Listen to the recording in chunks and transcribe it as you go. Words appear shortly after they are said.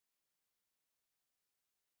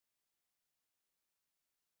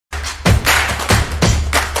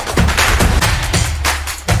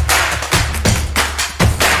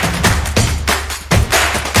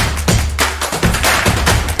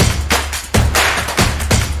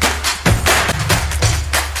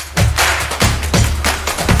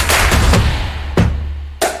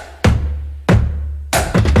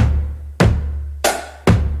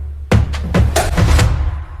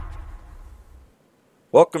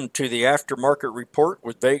Welcome to the Aftermarket Report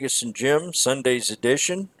with Vegas and Jim, Sunday's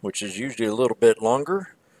edition, which is usually a little bit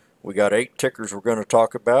longer. We got 8 tickers we're going to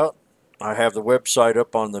talk about. I have the website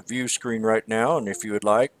up on the view screen right now, and if you would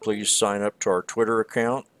like, please sign up to our Twitter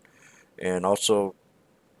account and also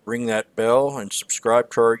ring that bell and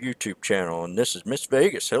subscribe to our YouTube channel. And this is Miss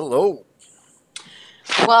Vegas. Hello.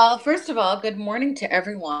 Well, first of all, good morning to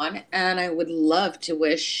everyone, and I would love to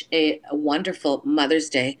wish a wonderful Mother's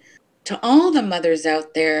Day to all the mothers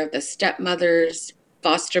out there, the stepmothers,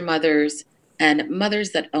 foster mothers, and mothers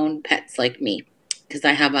that own pets like me, because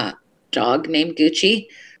I have a dog named Gucci,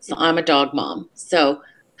 so I'm a dog mom. So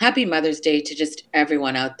happy Mother's Day to just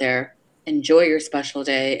everyone out there. Enjoy your special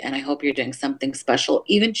day, and I hope you're doing something special,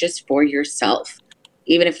 even just for yourself.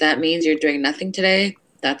 Even if that means you're doing nothing today,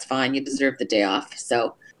 that's fine. You deserve the day off.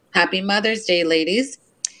 So happy Mother's Day, ladies.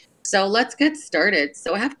 So let's get started.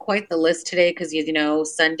 So I have quite the list today because, you know,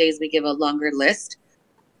 Sundays we give a longer list.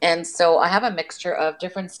 And so I have a mixture of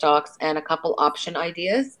different stocks and a couple option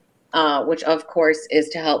ideas, which of course is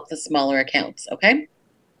to help the smaller accounts. Okay.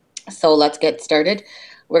 So let's get started.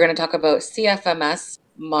 We're going to talk about CFMS,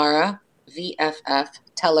 Mara, VFF,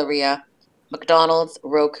 TLRA, McDonald's,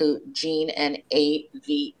 Roku, Gene, and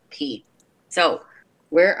AVP. So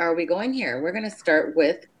where are we going here? We're going to start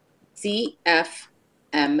with CFMS.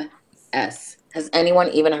 Has anyone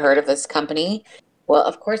even heard of this company? Well,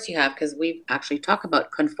 of course you have, because we've actually talked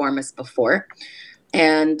about Conformis before.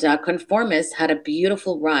 And Conformis had a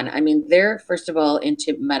beautiful run. I mean, they're, first of all,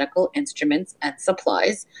 into medical instruments and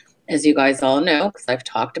supplies, as you guys all know, because I've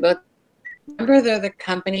talked about. Remember, they're the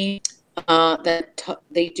company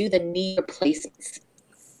they do the knee replacements.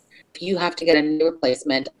 If you have to get a knee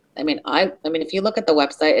replacement, I mean, if you look at the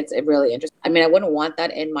website, it's really interesting. I mean, I wouldn't want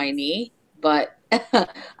that in my knee, but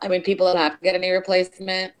I mean, people that have to get a knee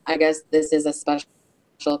replacement, I guess this is a special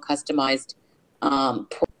customized.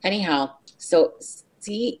 Anyhow, so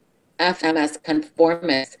CFMS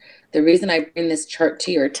Conformis, the reason I bring this chart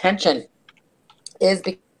to your attention is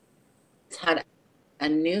because it's had a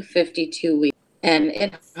new 52-week, and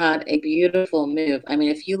it had a beautiful move. I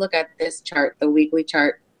mean, if you look at this chart, the weekly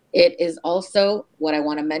chart, it is also what I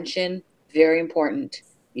want to mention, very important.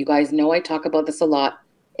 You guys know I talk about this a lot.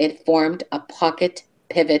 It formed a pocket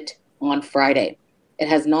pivot on Friday. It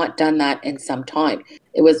has not done that in some time.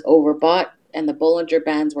 It was overbought, and the Bollinger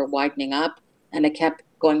Bands were widening up, and it kept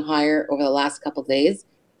going higher over the last couple of days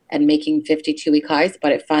and making 52-week highs,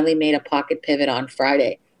 but it finally made a pocket pivot on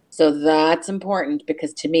Friday. So that's important,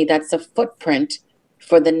 because to me, that's a footprint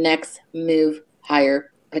for the next move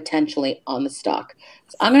higher potentially on the stock.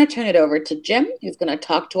 So I'm going to turn it over to Jim, who's going to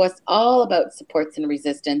talk to us all about supports and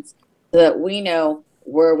resistance so that we know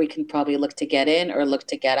where we can probably look to get in or look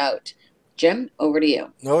to get out. Jim, over to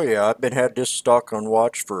you. Oh yeah, I've had this stock on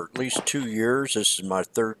watch for at least 2 years. This is my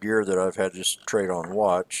 3rd year that I've had this trade on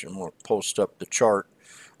watch. I'm going to post up the chart.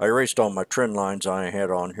 I erased all my trend lines I had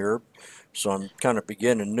on here, so I'm kind of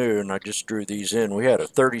beginning new, and I just drew these in. We had a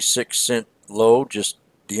 36-cent low just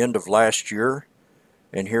the end of last year,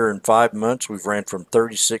 and here in 5 months we've ran from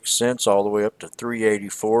 36 cents all the way up to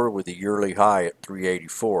 384 with a yearly high at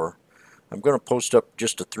 384. I'm going to post up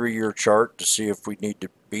just a 3-year chart to see if we need to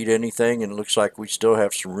beat anything, and it looks like we still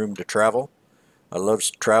have some room to travel. I love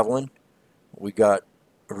traveling. We got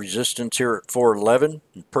a resistance here at 411,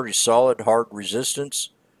 pretty solid hard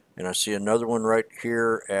resistance, and I see another one right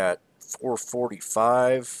here at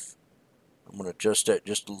 445. I'm going to adjust that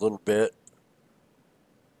just a little bit.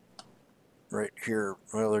 Right here,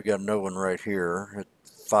 well, they got another one right here at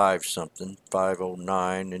 5 something,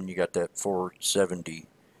 509, and you got that 473,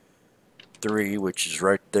 which is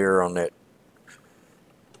right there on that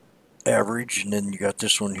average, and then you got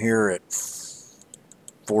this one here at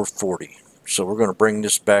 440. So we're going to bring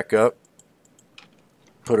this back up,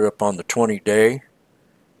 put it up on the 20-day.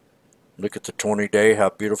 Look at the 20-day, how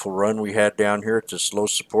beautiful run we had down here. It's this low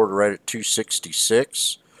support right at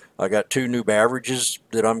 266. I got 2 new averages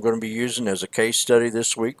that I'm going to be using as a case study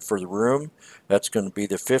this week for the room. That's going to be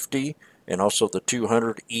the 50 and also the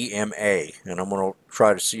 200 EMA, and I'm going to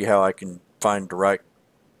try to see how I can find the right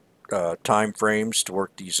time frames to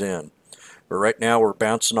work these in. But right now we're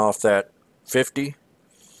bouncing off that 50,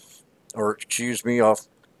 or excuse me, off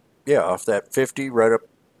that 50 right up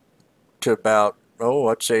to about,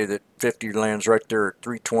 I'd say that 50 lands right there at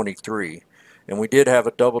 323. And we did have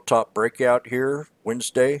a double top breakout here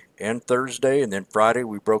Wednesday and Thursday, and then Friday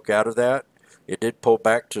we broke out of that. It did pull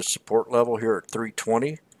back to support level here at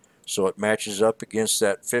 320, so it matches up against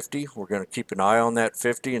that 50. We're going to keep an eye on that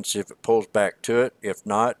 50 and see if it pulls back to it. If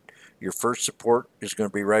not, your first support is going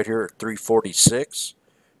to be right here at 346.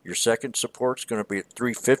 Your second support's going to be at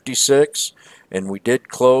 356, and we did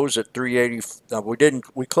close at 380.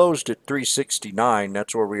 We closed at 369.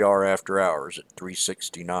 That's where we are after hours, at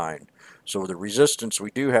 369. So the resistance we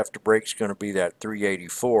do have to break is going to be that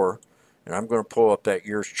 384. And I'm going to pull up that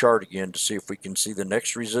year's chart again to see if we can see the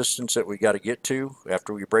next resistance that we got to get to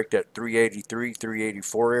after we break that 383,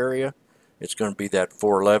 384 area. It's going to be that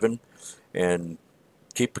 411. And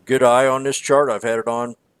keep a good eye on this chart. I've had it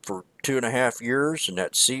on for 2.5 years, and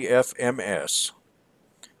that's CFMS.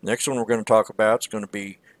 Next one we're going to talk about is going to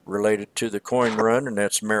be related to the coin run, and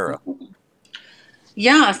that's Mara.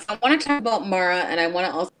 Yeah, so I want to talk about Mara, and I want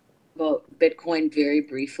to also talk about Bitcoin very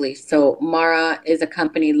briefly. So Mara is a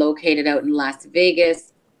company located out in Las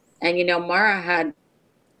Vegas, and Mara had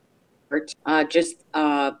just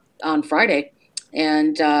on Friday,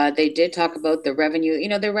 and they did talk about the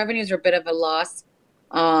revenue. Their revenues are a bit of a loss,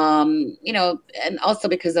 and also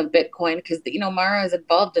because of Bitcoin, because Mara is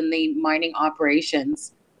involved in the mining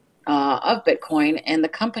operations of Bitcoin, and the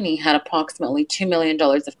company had approximately $2 million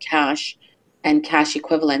of cash and cash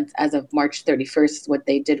equivalents as of March 31st, is what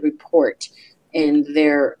they did report in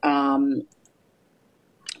their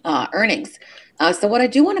earnings. So what I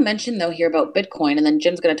do want to mention, though, here about Bitcoin, and then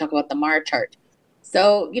Jim's going to talk about the Mara chart.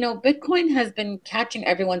 So, Bitcoin has been catching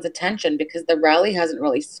everyone's attention because the rally hasn't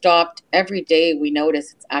really stopped. Every day we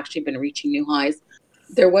notice it's actually been reaching new highs.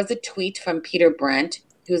 There was a tweet from Peter Brandt,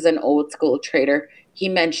 who's an old school trader. He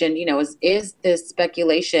mentioned, is this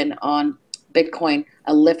speculation on Bitcoin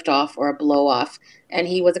a liftoff or a blow off? And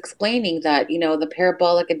he was explaining that, the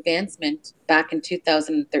parabolic advancement back in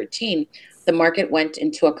 2013, the market went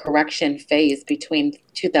into a correction phase between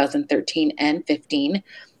 2013 and 15.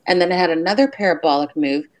 And then it had another parabolic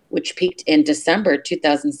move, which peaked in December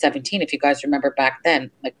 2017. If you guys remember back then,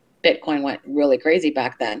 like Bitcoin went really crazy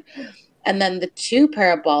back then. And then the two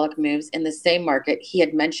parabolic moves in the same market he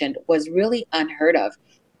had mentioned was really unheard of.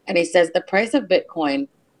 And he says the price of Bitcoin,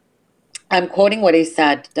 I'm quoting what he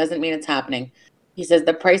said, doesn't mean it's happening. He says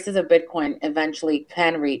the prices of Bitcoin eventually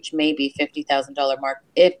can reach maybe $50,000 mark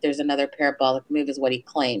if there's another parabolic move, is what he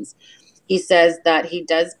claims. He says that he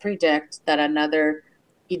did predict that another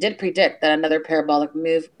parabolic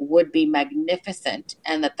move would be magnificent,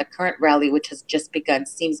 and that the current rally, which has just begun,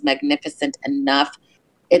 seems magnificent enough.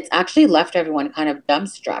 It's actually left everyone kind of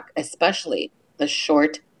dumbstruck, especially the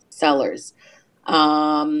short sellers.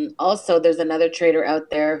 Also, there's another trader out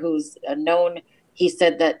there who's known. He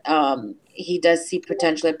said that he does see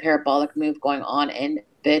potentially a parabolic move going on in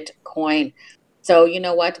Bitcoin. So you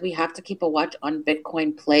know what? We have to keep a watch on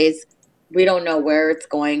Bitcoin plays. We don't know where it's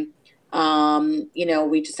going.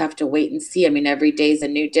 We just have to wait and see. I mean, every day is a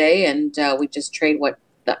new day, and we just trade what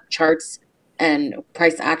the charts and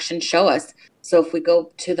price action show us. So if we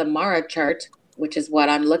go to the Mara chart, which is what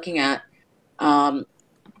I'm looking at,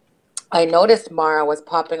 I noticed Mara was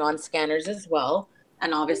popping on scanners as well.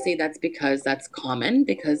 And obviously that's because that's common,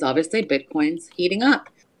 because obviously Bitcoin's heating up.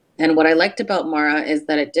 And what I liked about Mara is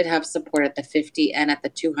that it did have support at the 50 and at the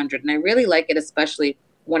 200. And I really like it, especially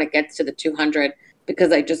when it gets to the 200,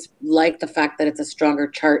 because I just like the fact that it's a stronger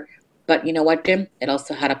chart. But you know what, Jim? It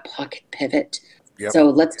also had a pocket pivot. Yep. So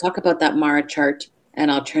let's talk about that Mara chart,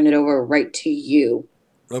 and I'll turn it over right to you.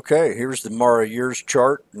 Okay, here's the Mara years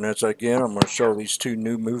chart, and that's again, I'm going to show these two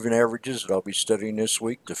new moving averages that I'll be studying this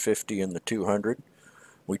week, the 50 and the 200.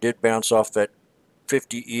 We did bounce off that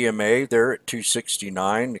 50 EMA there at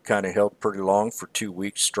 269. It kind of held pretty long for 2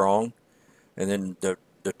 weeks strong. And then the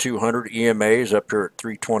 200 EMA is up here at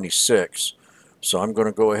 326. So I'm going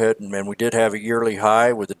to go ahead, and we did have a yearly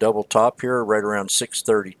high with a double top here right around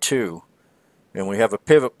 632. And we have a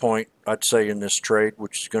pivot point, I'd say, in this trade,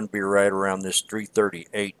 which is going to be right around this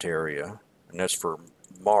 338 area. And that's for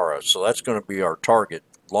Mara. So that's going to be our target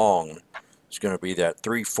long. It's going to be that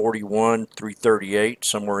 341, 338,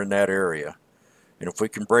 somewhere in that area. And if we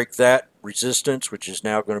can break that resistance, which is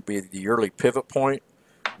now going to be the yearly pivot point,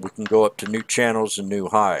 we can go up to new channels and new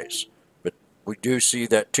highs. But we do see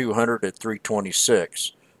that 200 at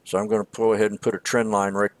 326. So I'm going to go ahead and put a trend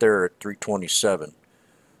line right there at 327.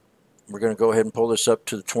 We're going to go ahead and pull this up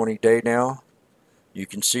to the 20-day now. You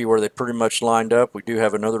can see where they pretty much lined up. We do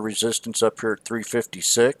have another resistance up here at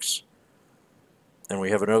 356. And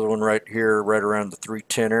we have another one right here, right around the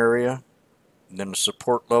 310 area. And then the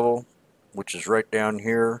support level, which is right down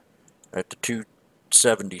here at the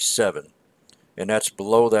 277. And that's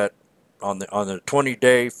below that on the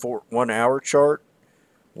 20-day 1 hour chart.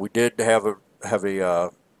 We did have an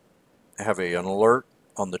alert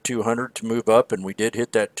on the 200 to move up, and we did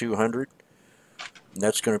hit that 200, and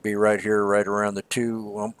that's going to be right here, right around the 2.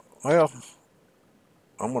 Well,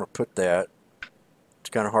 I'm going to put that. It's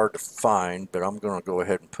kind of hard to find, but I'm going to go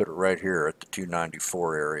ahead and put it right here at the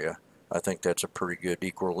 294 area. I think that's a pretty good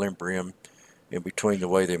equilibrium in between the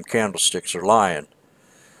way them candlesticks are lying.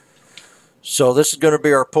 So this is going to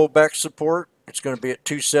be our pullback support. It's going to be at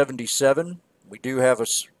 277. We do have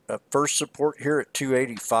a first support here at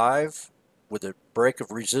 285 with a break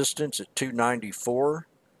of resistance at 294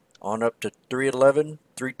 on up to 311,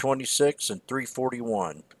 326, and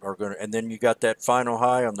 341 are going to, and then you got that final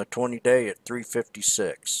high on the 20-day at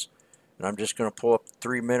 356. And I'm just going to pull up the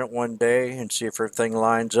 3-minute one day and see if everything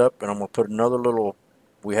lines up. And I'm going to put another little,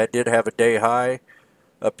 did have a day high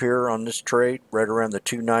up here on this trade right around the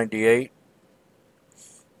 298.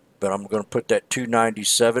 But I'm going to put that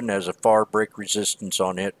 297 as a far break resistance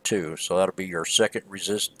on it too. So that'll be your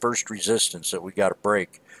first resistance that we got to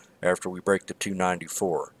break after we break the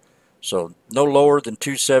 294. So no lower than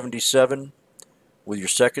 277 with your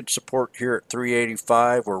second support here at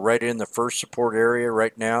 385. We're right in the first support area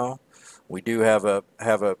right now. We do have a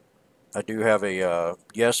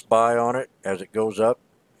yes buy on it as it goes up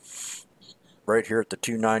right here at the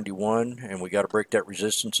 291, and we got to break that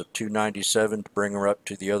resistance of 297 to bring her up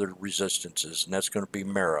to the other resistances, and that's going to be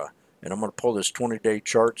Mara. And I'm going to pull this 20-day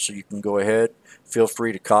chart so you can go ahead, feel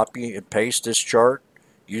free to copy and paste this chart,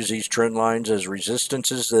 use these trend lines as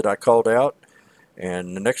resistances that I called out.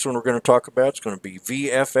 And the next one we're going to talk about is going to be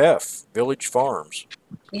VFF, Village Farms.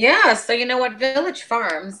 Yeah, so you know what, Village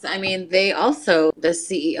Farms, I mean, they also, the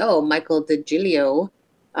CEO, Michael DeGilio,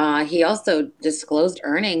 he also disclosed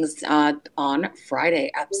earnings on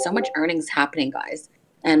Friday. So much earnings happening, guys.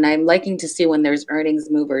 And I'm liking to see when there's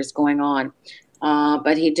earnings movers going on.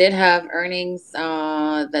 But he did have earnings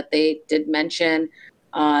that they did mention.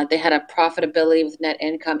 They had a profitability with net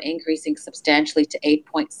income increasing substantially to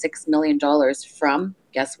 $8.6 million from,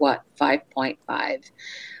 guess what,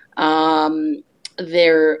 5.5.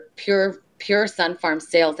 Their pure sun farm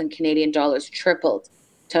sales in Canadian dollars tripled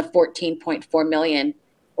to 14.4 million,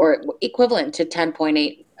 or equivalent to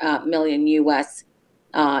 10.8 million US.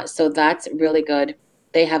 So that's really good.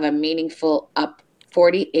 They have a meaningful up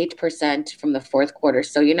 48% from the fourth quarter.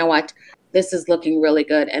 So you know what? This is looking really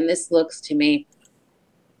good. And this looks to me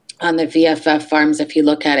on the VFF farms, if you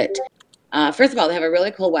look at it. First of all, they have a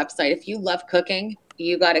really cool website. If you love cooking,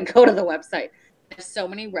 you got to go to the website. There's so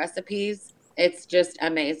many recipes. It's just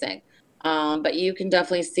amazing. But you can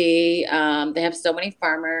definitely see they have so many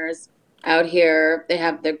farmers out here. They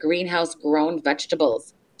have the greenhouse grown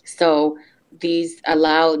vegetables. So these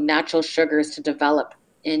allow natural sugars to develop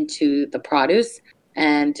into the produce.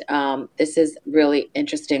 And this is really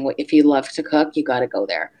interesting. If you love to cook, you got to go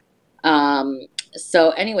there.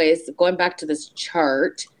 So anyways, going back to this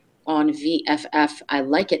chart on VFF, I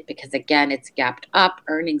like it because, again, it's gapped up.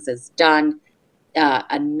 Earnings is done.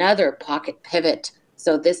 Another pocket pivot.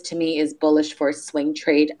 So this to me is bullish for a swing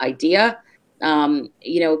trade idea.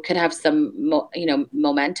 Could have some,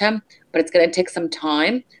 momentum, but it's going to take some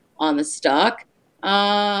time on the stock.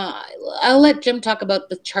 I'll let Jim talk about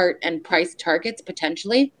the chart and price targets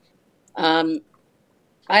potentially.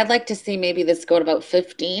 I'd like to see maybe this go to about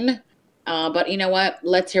 15. But you know what?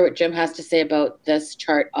 Let's hear what Jim has to say about this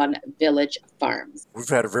chart on Village Farms. We've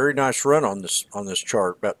had a very nice run on this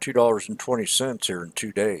chart, about $2.20 here in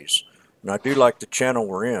 2 days. And I do like the channel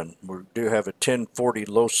we're in. We do have a 1040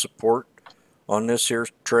 low support on this here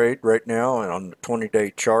trade right now, and on the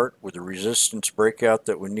 20-day chart with a resistance breakout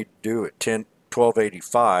that we need to do at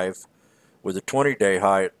 1285 with a 20-day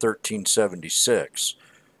high at 1376.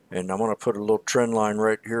 And I'm going to put a little trend line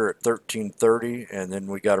right here at 1330, and then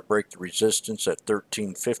we got to break the resistance at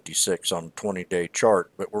 1356 on the 20-day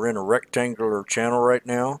chart. But we're in a rectangular channel right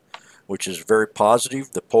now, which is very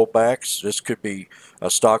positive. The pullbacks, this could be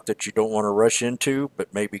a stock that you don't want to rush into,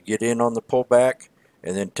 but maybe get in on the pullback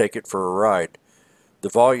and then take it for a ride. The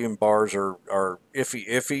volume bars are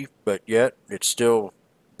iffy, but yet it still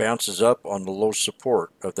bounces up on the low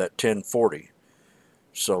support of that 1040.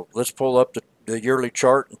 So let's pull up the yearly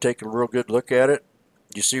chart and take a real good look at it.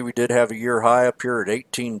 You see we did have a year high up here at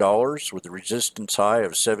 $18 with a resistance high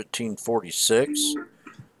of 1746.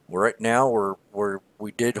 Right now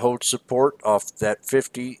we did hold support off that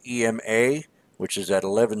 50 EMA, which is at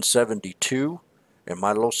 1172, and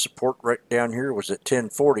my low support right down here was at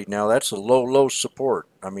 1040. Now that's a low support.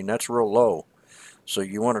 I mean, that's real low. So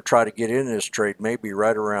you want to try to get in this trade maybe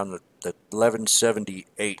right around the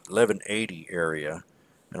 1178, 1180 area.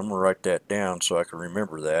 And I'm going to write that down so I can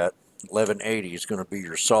remember that. 1180 is going to be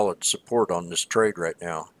your solid support on this trade right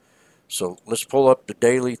now. So let's pull up the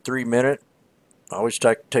daily 3-minute. I always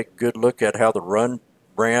take a good look at how the run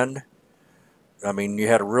ran. I mean, you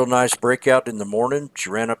had a real nice breakout in the morning. She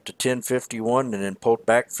ran up to 1051 and then pulled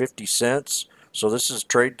back 50 cents. So this is a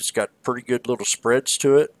trade that's got pretty good little spreads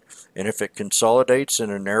to it, and if it consolidates in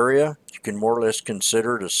an area, you can more or less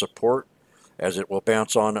consider it a support, as it will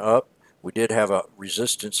bounce on up. We did have a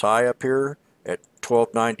resistance high up here at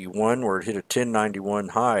 1291, where it hit a 1091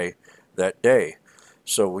 high that day.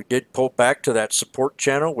 So we did pull back to that support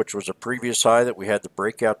channel, which was a previous high that we had the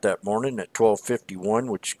breakout that morning at 1251,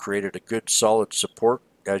 which created a good solid support,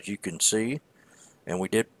 as you can see. And we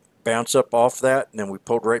did bounce up off that, and then we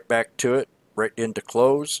pulled right back to it, right into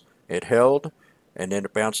close. It held, and then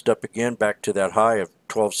it bounced up again back to that high of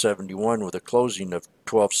 1271 with a closing of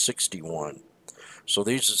 1261. So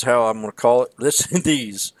these is how I'm going to call it. This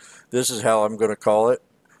is how I'm going to call it.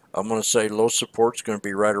 I'm going to say low support's going to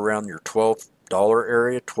be right around your $12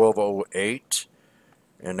 area, 1208,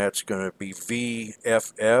 and that's going to be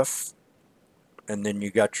VFF. And then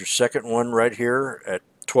you got your second one right here at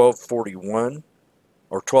 1241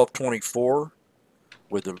 or 1224,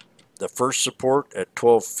 with the first support at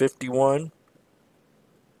 1251.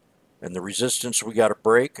 And the resistance we got to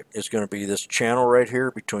break is going to be this channel right here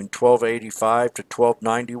between 1285 to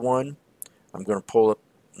 1291. I'm going to pull up,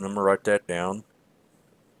 I'm going to write that down.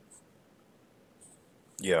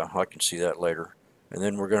 Yeah, I can see that later. And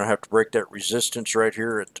then we're going to have to break that resistance right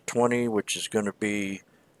here at the 20, which is going to be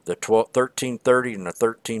the 1330 and the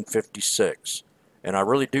 1356. And I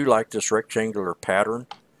really do like this rectangular pattern,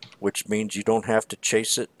 which means you don't have to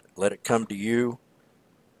chase it. Let it come to you.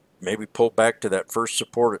 Maybe pull back to that first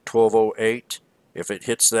support at 1208. If it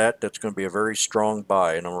hits that, that's going to be a very strong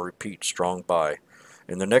buy, and I'm going to repeat, strong buy.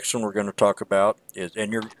 And the next one we're going to talk about is,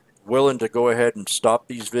 and you're willing to go ahead and stop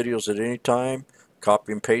these videos at any time,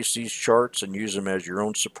 copy and paste these charts and use them as your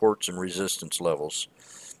own supports and resistance levels.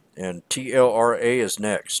 And TLRA is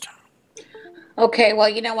next. Okay, well,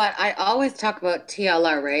 you know what? I always talk about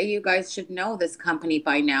TLRA. You guys should know this company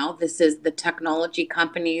by now. This is the technology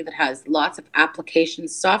company that has lots of application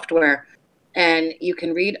software, and you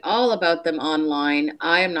can read all about them online.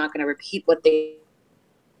 I am not going to repeat what they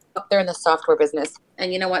up there in the software business.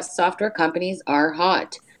 And you know what? Software companies are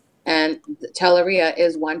hot, and TLRA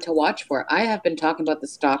is one to watch for. I have been talking about the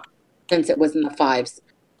stock since it was in the fives,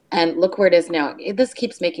 and look where it is now. This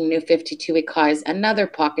keeps making new 52-week highs, another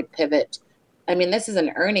pocket pivot. I mean, this is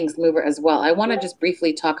an earnings mover as well. I want to just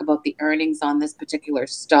briefly talk about the earnings on this particular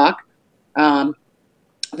stock. The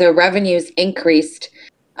revenues increased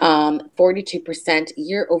 42%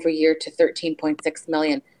 year over year to 13.6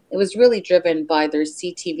 million. It was really driven by their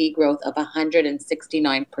CTV growth of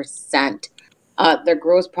 169%. Their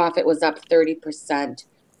gross profit was up 30%.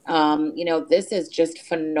 You know, this is just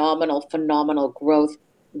phenomenal growth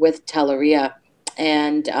with TLRA.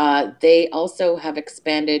 And they also have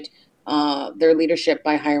expanded their leadership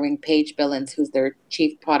by hiring Paige Billins, who's their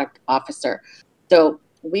chief product officer. So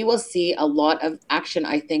we will see a lot of action,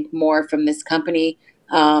 I think, more from this company.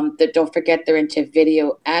 That don't forget they're into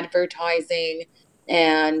video advertising,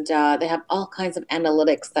 and they have all kinds of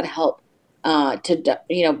analytics that help to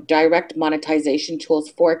direct monetization tools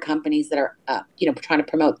for companies that are trying to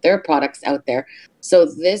promote their products out there. So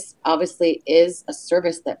this obviously is a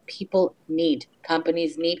service that people need.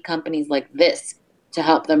 Companies need companies like this to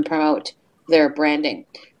help them promote their branding.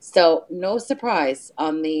 So no surprise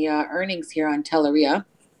on the earnings here on TLRA,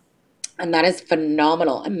 and that is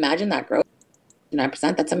phenomenal. Imagine that growth,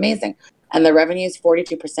 9%. That's amazing. And the revenue is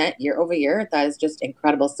 42% year over year. That is just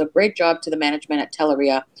incredible. So great job to the management at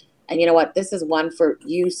TLRA. And you know what? This is one for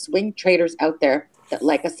you swing traders out there that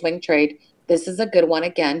like a swing trade. This is a good one,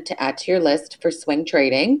 again, to add to your list for swing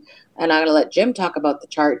trading. And I'm going to let Jim talk about the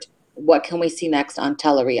chart. What can we see next on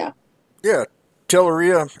TLRA? Yeah,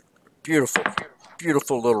 TLRA,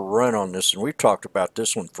 beautiful little run on this, and we've talked about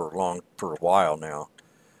this one for a while now.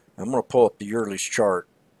 I'm going to pull up the yearly chart,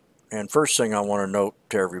 and first thing I want to note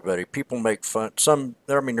to everybody: people make fun.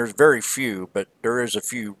 There's very few, but there is a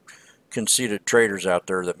few conceited traders out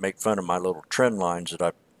there that make fun of my little trend lines that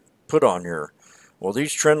I put on here. Well,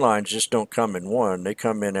 these trend lines just don't come in one; they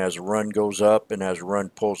come in as a run goes up and as a run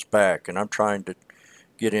pulls back, and I'm trying to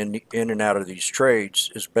get in and out of these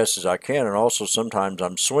trades as best as I can, and also sometimes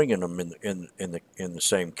I'm swinging them in the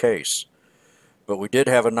same case. But we did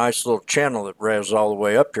have a nice little channel that revs all the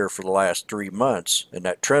way up here for the last 3 months, and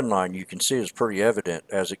that trend line you can see is pretty evident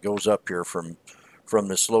as it goes up here from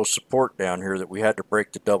this low support down here that we had to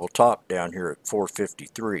break the double top down here at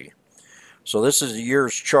 453. So this is a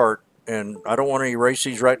year's chart, and I don't want to erase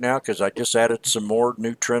these right now because I just added some more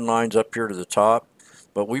new trend lines up here to the top.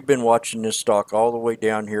 But we've been watching this stock all the way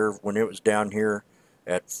down here when it was down here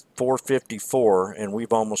at 454, and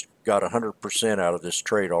we've almost got 100% out of this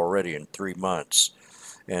trade already in 3 months.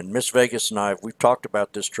 And Miss Vegas and I, we've talked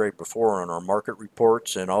about this trade before on our market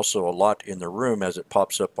reports and also a lot in the room as it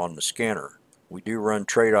pops up on the scanner. We do run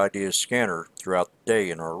Trade Ideas scanner throughout the day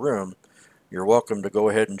in our room. You're welcome to go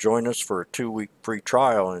ahead and join us for a 2-week free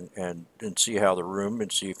trial and see how the room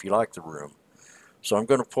and see if you like the room. So I'm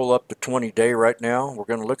going to pull up the 20-day right now. We're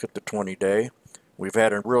going to look at the 20-day. We've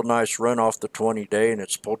had a real nice run off the 20-day and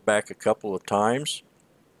it's pulled back a couple of times.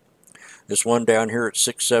 This one down here at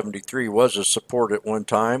 673 was a support at one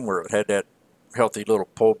time where it had that healthy little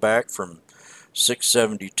pullback from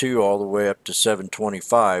 672 all the way up to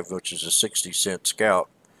 725, which is a 60-cent scalp.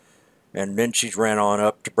 And then she ran on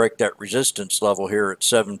up to break that resistance level here at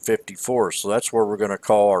 754. So that's where we're going to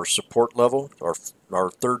call our support level,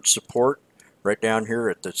 our third support, right down here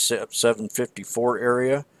at the 754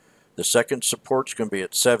 area. The second support is going to be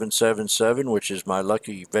at 777, which is my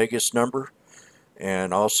lucky Vegas number.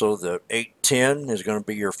 And also the 810 is going to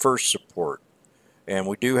be your first support. And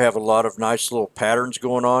we do have a lot of nice little patterns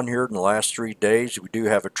going on here in the last 3 days. We do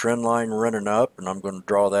have a trend line running up, and I'm going to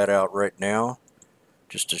draw that out right now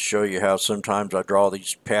just to show you how sometimes I draw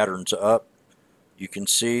these patterns up. You can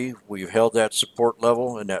see we've held that support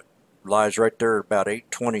level, and that lies right there at about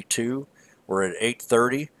 822. We're at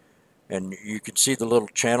 830, and you can see the little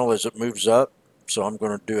channel as it moves up. So I'm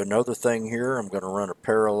going to do another thing here. I'm going to run a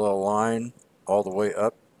parallel line all the way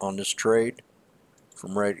up on this trade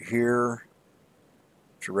from right here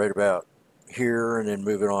to right about here, and then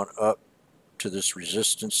move it on up to this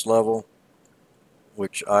resistance level,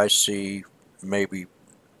 which I see maybe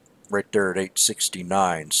right there at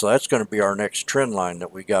 869. So that's going to be our next trend line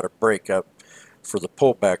that we got to break up for the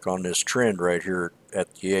pullback on this trend right here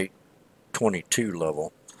at the 822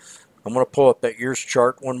 level. I'm going to pull up that year's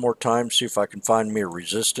chart one more time, see if I can find me a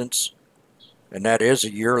resistance. And that is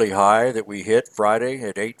a yearly high that we hit Friday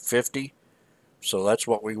at 850. So that's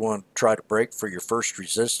what we want to try to break for your first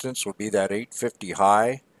resistance, will be that 850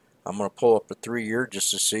 high. I'm going to pull up a 3-year just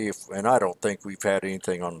to see if, and I don't think we've had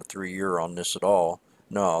anything on the 3-year on this at all.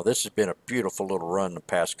 No, this has been a beautiful little run the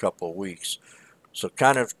past couple of weeks. So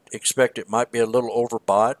kind of expect it might be a little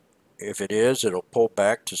overbought. If it is, it'll pull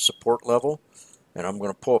back to support level. And I'm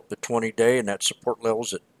going to pull up the 20-day, and that support level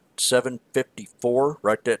is at 754.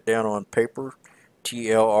 Write that down on paper.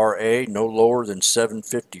 TLRA, no lower than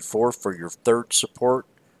 754 for your third support.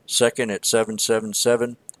 Second at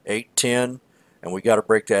 777, 810, and we got to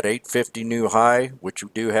break that 850 new high, which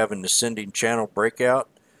we do have an ascending channel breakout.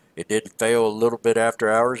 It did fail a little bit after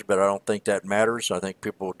hours, but I don't think that matters. I think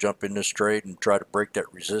people will jump in this trade and try to break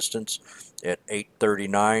that resistance at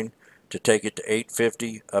 839 to take it to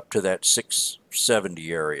 850 up to that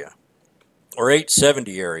 670 area, or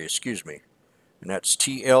 870 area, excuse me. And that's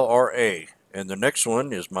TLRA. And the next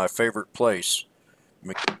one is my favorite place,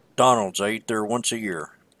 McDonald's. I eat there once a year.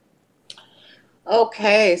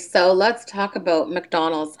 Okay, so let's talk about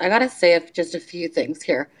McDonald's. I gotta say just a few things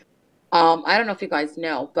here. I don't know if you guys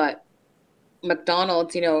know, but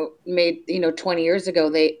McDonald's, made 20 years ago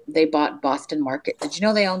they bought Boston Market. Did you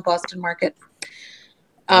know they own Boston Market?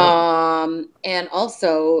 Oh. And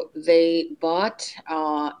also they bought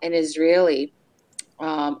an Israeli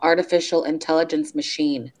artificial intelligence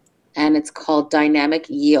machine, and it's called Dynamic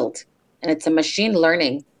Yield, and it's a machine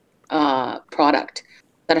learning product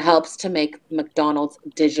that helps to make McDonald's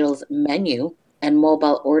digital's menu and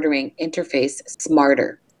mobile ordering interface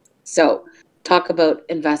smarter. So talk about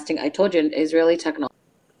investing. I told you, Israeli technology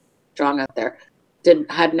strong out there.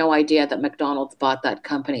 Had no idea that McDonald's bought that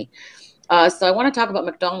company. So I want to talk about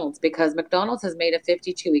McDonald's because McDonald's has made a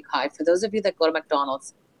 52-week high. For those of you that go to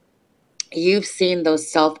McDonald's, you've seen those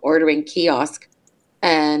self-ordering kiosks,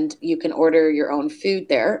 and you can order your own food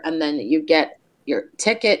there, and then you get your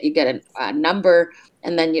ticket, you get a number,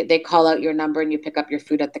 and then they call out your number and you pick up your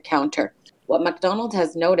food at the counter. What McDonald's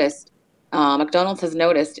has noticed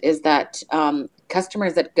is that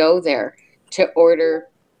customers that go there to order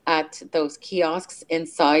at those kiosks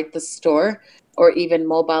inside the store or even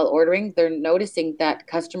mobile ordering, they're noticing that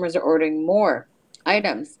customers are ordering more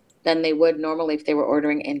items than they would normally if they were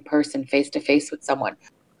ordering in person, face to face with someone.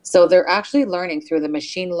 So they're actually learning through the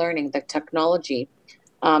machine learning, the technology.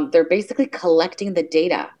 They're basically collecting the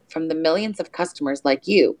data from the millions of customers like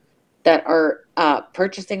you that are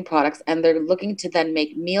purchasing products, and they're looking to then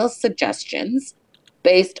make meal suggestions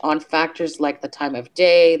based on factors like the time of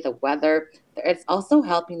day, the weather. It's also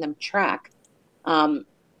helping them track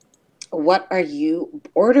what are you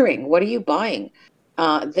ordering? What are you buying?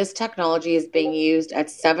 This technology is being used at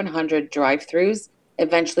 700 drive-thrus.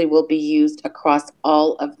 Eventually will be used across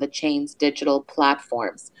all of the chain's digital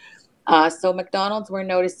platforms. So McDonald's, we're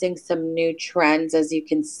noticing some new trends. As you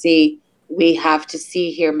can see, we have to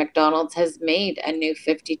see here, McDonald's has made a new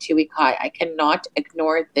 52-week high. I cannot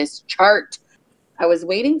ignore this chart. I was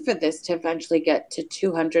waiting for this to eventually get to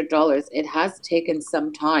 $200. It has taken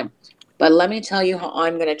some time, but let me tell you how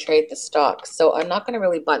I'm going to trade the stock. So I'm not going to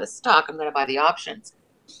really buy the stock. I'm going to buy the options.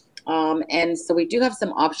 And so we do have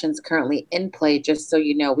some options currently in play, just so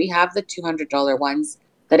you know. We have the $200 ones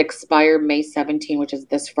that expire May 17, which is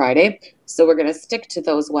this Friday. So we're going to stick to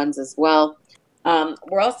those ones as well.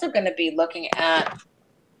 We're also going to be looking at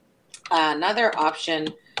another option.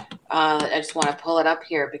 I just want to pull it up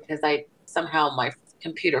here because somehow my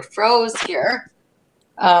computer froze here.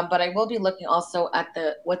 But I will be looking also at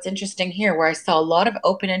what's interesting here, where I saw a lot of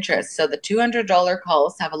open interest. So the $200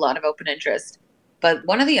 calls have a lot of open interest. But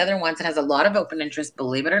one of the other ones that has a lot of open interest,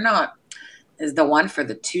 believe it or not, is the one for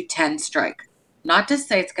the 210 strike. Not to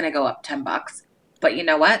say it's going to go up $10, but you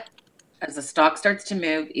know what? As the stock starts to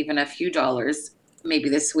move, even a few dollars, maybe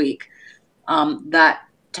this week, that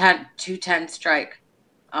 210 strike,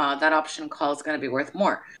 that option call is going to be worth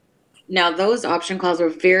more. Now, those option calls were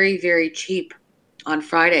very, very cheap on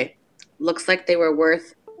Friday. Looks like they were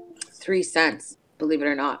worth 3 cents, believe it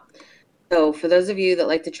or not. So for those of you that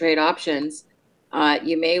like to trade options,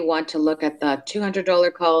 you may want to look at the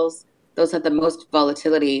 $200 calls. Those have the most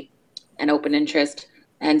volatility and open interest.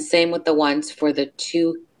 And same with the ones for the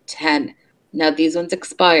 210. Now, these ones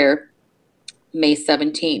expire May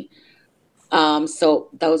 17. So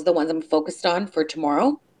those are the ones I'm focused on for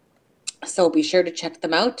tomorrow. So be sure to check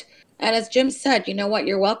them out. And as Jim said, you know what?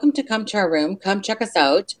 You're welcome to come to our room. Come check us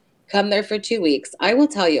out. Come there for 2 weeks. I will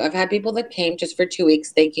tell you, I've had people that came just for 2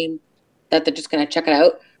 weeks thinking that they're just going to check it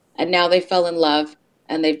out. And now they fell in love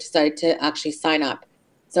and they've decided to actually sign up.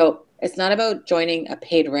 So it's not about joining a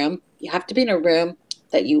paid room. You have to be in a room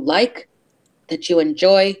that you like, that you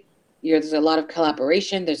enjoy. There's a lot of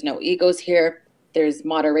collaboration. There's no egos here. There's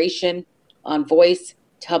moderation on voice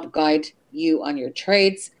to help guide you on your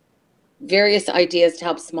trades. Various ideas to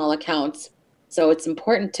help small accounts. So it's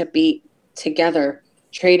important to be together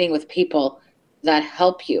trading with people that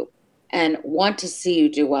help you and want to see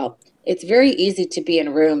you do well. It's very easy to be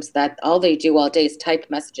in rooms that all they do all day is type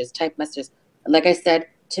messages. Like I said,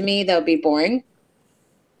 to me, that would be boring.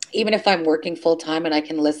 Even if I'm working full time and I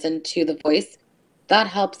can listen to the voice, that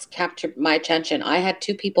helps capture my attention. I had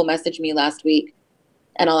 2 people message me last week,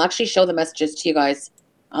 and I'll actually show the messages to you guys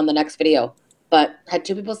on the next video. But had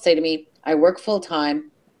 2 people say to me, I work full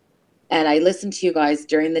time and I listen to you guys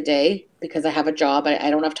during the day because I have a job.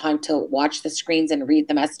 I don't have time to watch the screens and read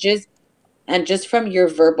the messages. And just from your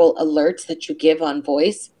verbal alerts that you give on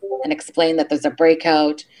voice and explain that there's a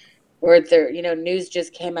breakout or news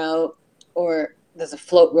just came out or there's a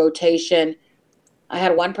float rotation. I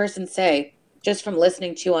had one person say, just from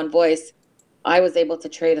listening to you on voice, I was able to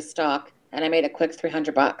trade a stock and I made a quick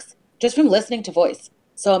 $300 just from listening to voice.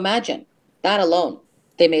 So imagine that alone,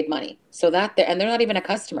 they made money. So and they're not even a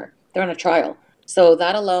customer, they're on a trial. So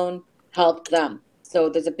that alone helped them. So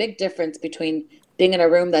there's a big difference between being in a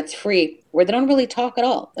room that's free where they don't really talk at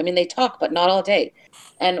all. I mean, they talk, but not all day.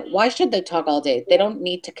 And why should they talk all day? They don't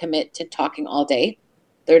need to commit to talking all day.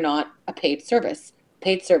 They're not a paid service.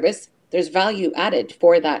 Paid service, there's value added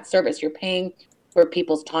for that service. You're paying for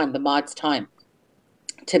people's time, the mod's time,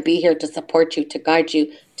 to be here to support you, to guide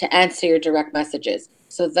you, to answer your direct messages.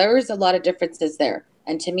 So there's a lot of differences there.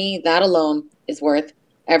 And to me, that alone is worth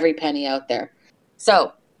every penny out there.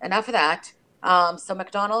 So enough of that. So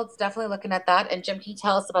McDonald's, definitely looking at that. And Jim, can you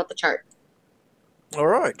tell us about the chart? All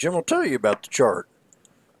right, Jim will tell you about the chart.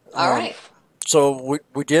 All right. So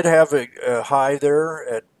we did have a high there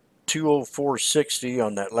at 204.60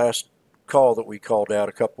 on that last call that we called out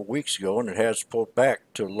a couple of weeks ago, and it has pulled back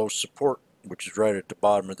to low support, which is right at the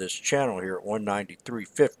bottom of this channel here at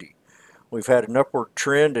 193.50. We've had an upward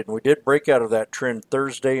trend, and we did break out of that trend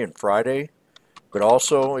Thursday and Friday. But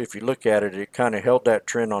also, if you look at it, it kind of held that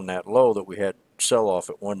trend on that low that we had sell off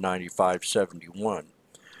at 195.71.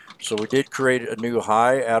 So we did create a new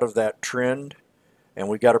high out of that trend, and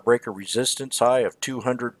we got to break a resistance high of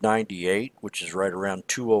 298, which is right around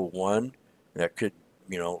 201. That could,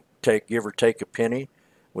 give or take a penny,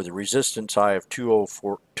 with a resistance high of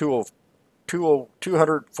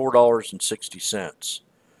 $204.60.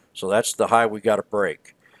 So that's the high we got to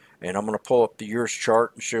break. And I'm going to pull up the year's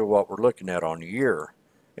chart and show what we're looking at on the year.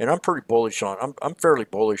 And I'm pretty bullish I'm fairly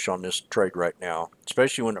bullish on this trade right now,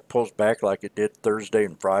 especially when it pulls back like it did Thursday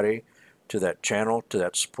and Friday to that channel, to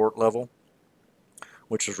that support level,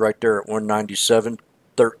 which is right there at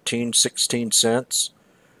 197.16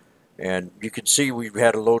 And you can see we've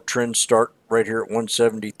had a low trend start right here at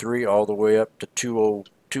 173 all the way up to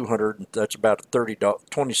 200. That's about a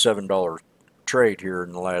 $27 trade here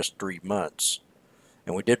in the last 3 months.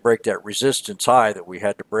 And we did break that resistance high that we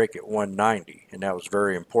had to break at 190, and that was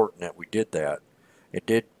very important that we did that. It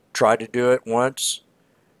did try to do it once.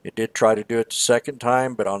 It did try to do it the second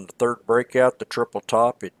time, but on the third breakout, the triple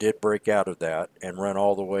top, it did break out of that and run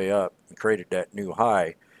all the way up and created that new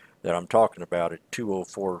high that I'm talking about at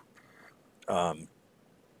 204,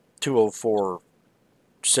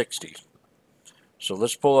 204.60. So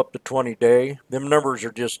let's pull up the 20-day. Them numbers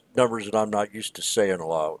are just numbers that I'm not used to saying a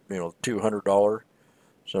lot. You know, $200.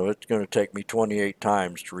 So it's going to take me 28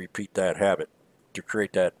 times to repeat that habit, to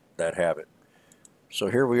create that habit.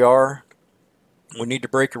 So here we are. We need to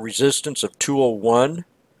break a resistance of 201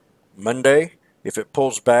 Monday. If it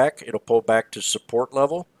pulls back, it'll pull back to support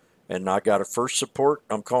level. And I got a first support.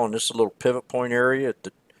 I'm calling this a little pivot point area at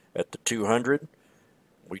the 200.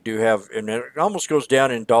 We do have, and it almost goes down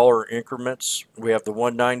in dollar increments. We have the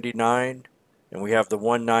 199 and we have the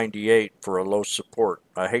 198 for a low support.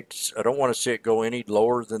 I don't want to see it go any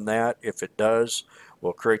lower than that. If it does,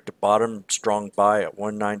 we'll create the bottom strong buy at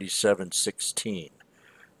 197.16.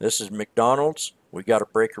 This is McDonald's. We got to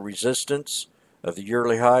break a resistance of the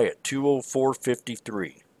yearly high at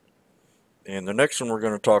 204.53. And the next one we're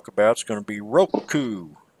going to talk about is going to be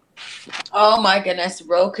Roku. Oh my goodness,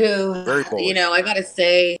 Roku. Very bullish. You know, I gotta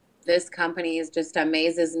say, this company is just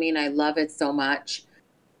amazes me, and I love it so much.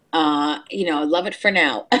 You know, I love it for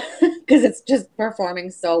now because it's just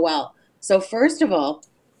performing so well. So first of all,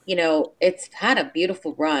 you know, it's had a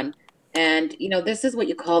beautiful run. And, you know, this is what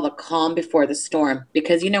you call the calm before the storm,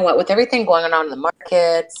 because you know what, with everything going on in the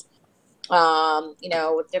markets, you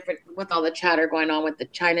know, with all the chatter going on with the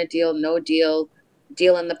China deal, no deal,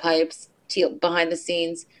 deal in the pipes, deal behind the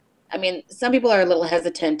scenes. I mean, some people are a little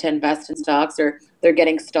hesitant to invest in stocks, or they're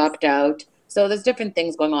getting stopped out. So there's different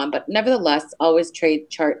things going on, but nevertheless, always trade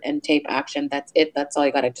chart and tape action. That's it. That's all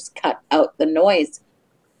you got to just cut out the noise.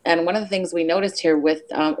 And one of the things we noticed here with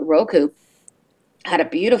Roku had a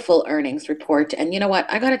beautiful earnings report. And you know what?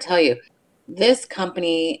 I got to tell you, this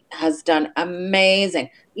company has done amazing.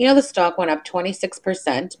 You know, the stock went up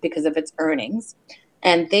 26% because of its earnings,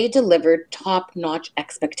 and they delivered top-notch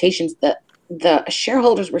expectations. The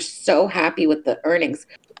shareholders were so happy with the earnings.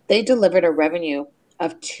 They delivered a revenue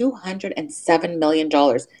of $207 million.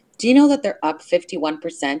 Do you know that they're up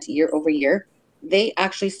 51% year over year? They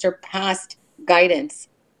actually surpassed guidance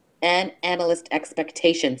and analyst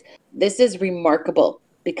expectations. This is remarkable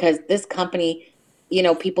because this company, you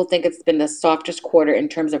know, people think it's been the softest quarter in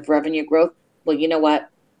terms of revenue growth. Well, you know what?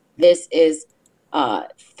 This is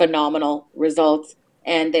phenomenal results.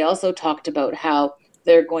 And they also talked about how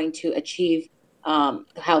they're going to achieve,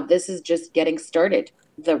 how this is just getting started,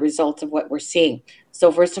 the results of what we're seeing.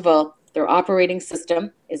 So first of all, their operating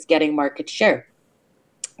system is getting market share.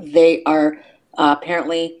 They are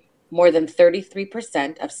apparently more than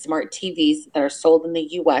 33% of smart TVs that are sold in the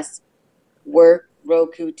US were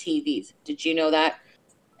Roku TVs. Did you know that?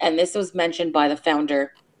 And this was mentioned by the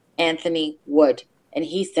founder, Anthony Wood. And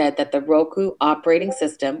he said that the Roku operating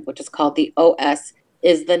system, which is called the OS,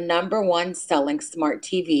 is the #1 selling smart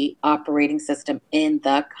TV operating system in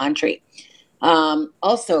the country.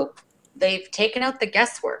 Also, they've taken out the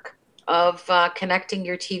guesswork of connecting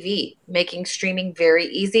your TV, making streaming very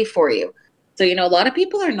easy for you. So, you know, a lot of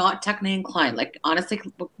people are not technically inclined. Like, honestly,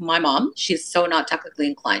 my mom, she's so not technically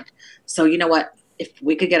inclined. So, you know what? If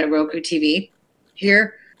we could get a Roku TV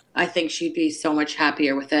here, I think she'd be so much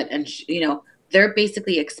happier with it. And, you know, they're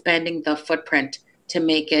basically expanding the footprint to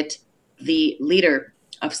make it the leader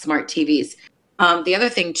of smart TVs. The other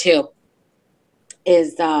thing, too,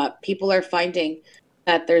 is people are finding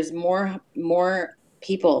that there's more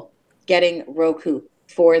people getting Roku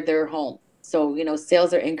for their home. So, you know,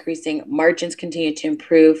 sales are increasing, margins continue to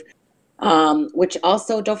improve, which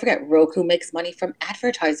also, don't forget, Roku makes money from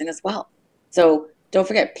advertising as well. So don't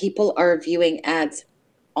forget, people are viewing ads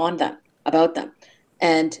on them, about them,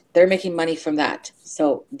 and they're making money from that.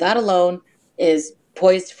 So that alone is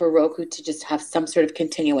poised for Roku to just have some sort of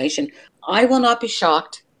continuation. I will not be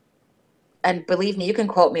shocked, and believe me, you can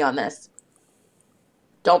quote me on this.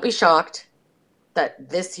 Don't be shocked that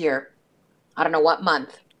this year, I don't know what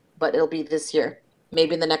month, but it'll be this year,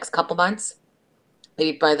 maybe in the next couple months,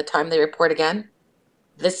 maybe by the time they report again,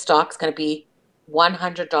 this stock's going to be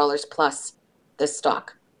 $100 plus this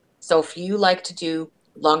stock. So if you like to do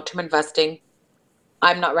long-term investing,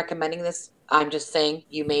 I'm not recommending this. I'm just saying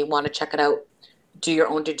you may want to check it out. Do your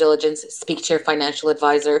own due diligence. Speak to your financial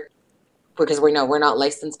advisor, because we're not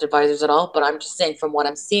licensed advisors at all. But I'm just saying, from what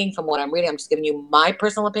I'm seeing, from what I'm reading, I'm just giving you my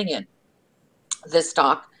personal opinion. This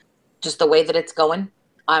stock, just the way that it's going,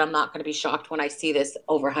 I'm not going to be shocked when I see this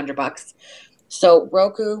over $100. So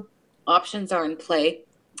Roku, options are in play,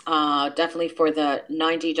 definitely for the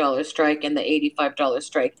 $90 strike and the $85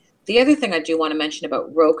 strike. The other thing I do want to mention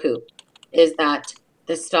about Roku is that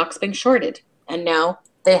the stock's being shorted and now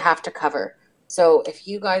they have to cover. So if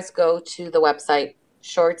you guys go to the website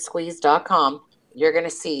shortsqueeze.com, you're going to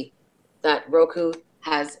see that Roku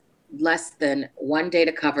has less than 1 day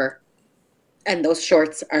to cover, and those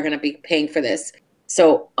shorts are going to be paying for this.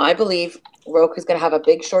 So I believe Roku's going to have a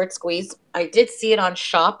big short squeeze. I did see it on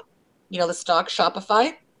Shop, the stock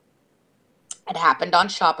Shopify. It happened on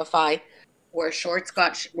Shopify where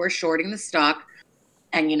we're shorting the stock,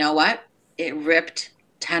 and you know what? It ripped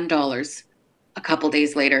 $10 a couple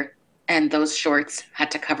days later, and those shorts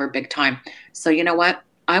had to cover big time. So you know what?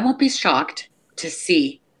 I won't be shocked to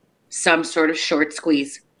see some sort of short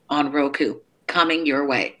squeeze on Roku coming your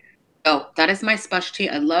way. Oh, that is my specialty.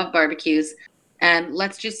 I love barbecues. And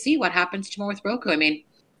let's just see what happens tomorrow with Roku. I mean,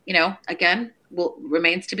 again,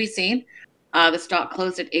 remains to be seen. The stock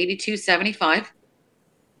closed at 82.75.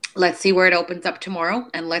 Let's see where it opens up tomorrow,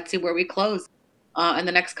 and let's see where we close in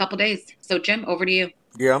the next couple days. So, Jim, over to you.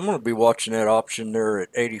 Yeah, I'm going to be watching that option there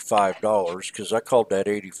at $85 because I called that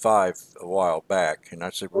 85 a while back, and I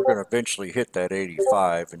said we're going to eventually hit that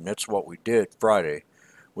 85, and that's what we did Friday.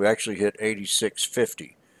 We actually hit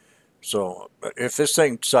 86.50. So if this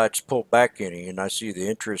thing decides to pull back any, and I see the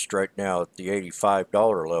interest right now at the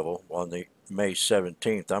 $85 level on the May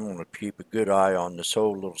 17th, I'm going to keep a good eye on this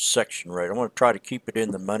whole little section right. I'm going to try to keep it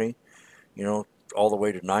in the money, all the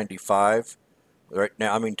way to 95. Right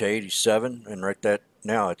now, I mean to 87, and right that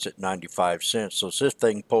now it's at 95 cents. So if this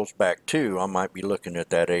thing pulls back too, I might be looking at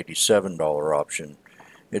that $87 option.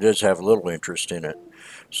 It does have a little interest in it.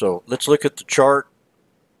 So let's look at the chart.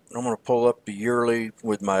 I'm going to pull up the yearly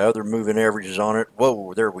with my other moving averages on it.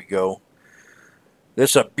 Whoa, there we go. This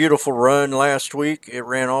is a beautiful run last week. It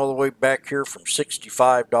ran all the way back here from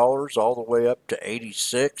 $65 all the way up to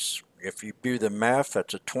 86. If you do the math,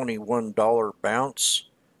 that's a $21 bounce,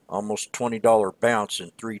 almost $20 bounce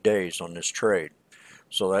in 3 days on this trade.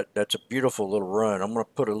 So that's a beautiful little run. I'm going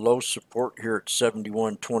to put a low support here at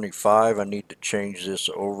 71.25. I need to change this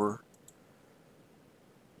over.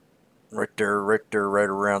 Right there, right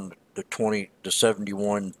around the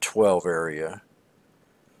 71.12 area.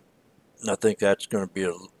 And I think that's going to be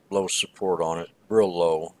a low support on it, real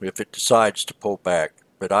low, if it decides to pull back.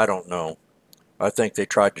 But I don't know. I think they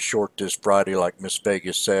tried to short this Friday, like Miss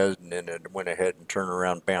Vegas said, and then it went ahead and turned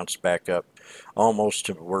around, bounced back up, almost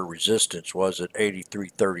to where resistance was at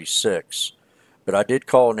 83.36. But I did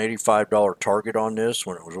call an $85 target on this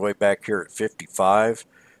when it was way back here at 55.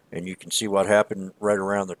 And you can see what happened right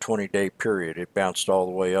around the 20-day period. It bounced all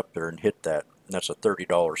the way up there and hit that. And that's a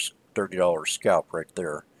 $30 scalp right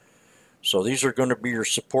there. So these are going to be your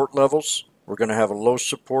support levels. We're going to have a low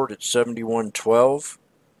support at 71.12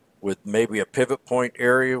 with maybe a pivot point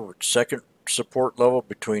area with second support level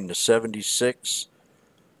between the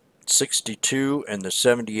 76.62 and the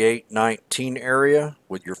 78.19 area,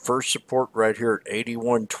 with your first support right here at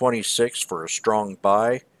 81.26 for a strong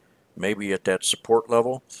buy, maybe at that support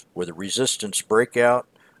level, with a resistance breakout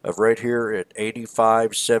of right here at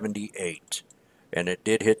 85.78. And it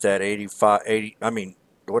did hit that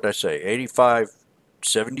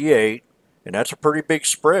 85.78, and that's a pretty big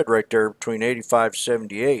spread right there between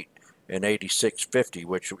 85.78 and 86.50,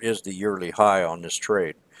 which is the yearly high on this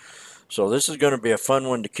trade. So this is going to be a fun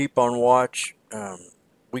one to keep on watch.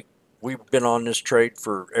 We've been on this trade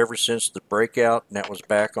for ever since the breakout, and that was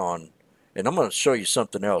back on. And I'm going to show you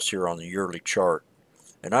something else here on the yearly chart.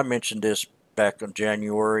 And I mentioned this back in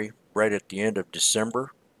January, right at the end of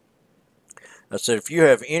December. I said if you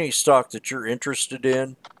have any stock that you're interested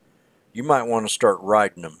in, you might want to start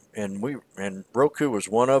riding them. And Roku was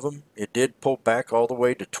one of them. It did pull back all the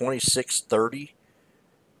way to 26.30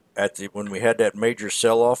 when we had that major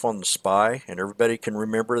sell-off on the SPY, and everybody can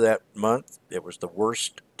remember that month. It was the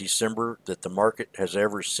worst December that the market has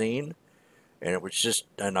ever seen. And it was just,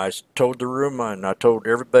 and I told the room, and I told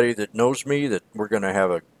everybody that knows me that we're going to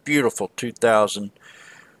have a beautiful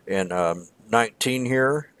 2019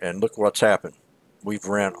 here, and look what's happened. We've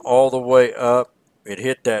ran all the way up. It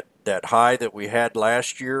hit that high that we had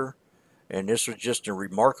last year, and this was just a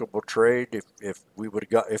remarkable trade. If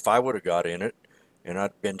I would have got in it, and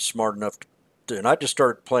I'd been smart enough to, and I just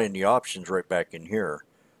started playing the options right back in here.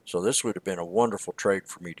 So this would have been a wonderful trade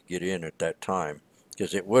for me to get in at that time,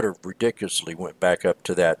 because it would have ridiculously went back up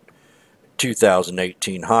to that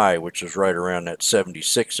 2018 high, which is right around that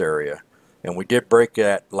 76 area. And we did break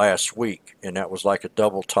that last week, and that was like a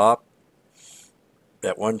double top.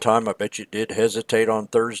 At one time, I bet you it did hesitate on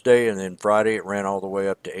Thursday, and then Friday it ran all the way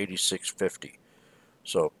up to 86.50.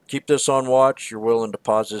 So keep this on watch. You're willing to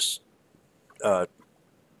pause this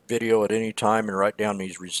video at any time and write down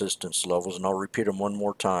these resistance levels, and I'll repeat them one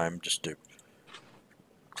more time just to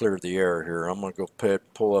clear the air here. I'm going to go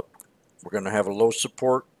pull up. We're going to have a low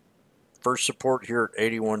support. First support here at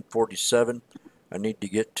 81.47. I need to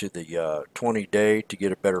get to the 20-day to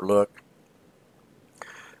get a better look.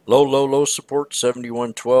 Low support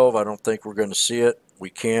 71.12. I don't think we're going to see it. We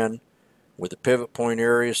can with the pivot point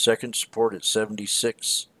area. Second support at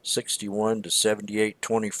 76.61 to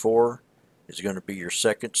 78.24 is going to be your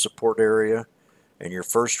second support area, and your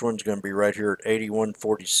first one's going to be right here at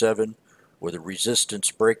 81.47 with a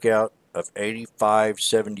resistance breakout of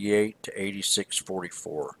 85.78 to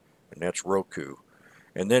 86.44, and that's Roku.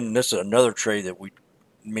 And then this is another trade that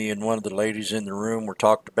me and one of the ladies in the room were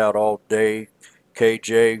talked about all day.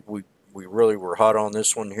 KJ, we really were hot on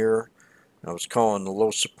this one here. I was calling the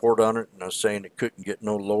low support on it, and I was saying it couldn't get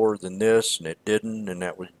no lower than this, and it didn't, and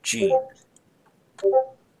that was Gene.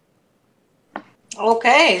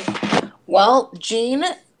 Okay. Well, Gene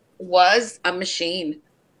was a machine.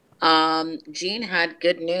 Gene had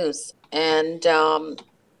good news, and I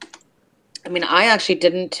mean, I actually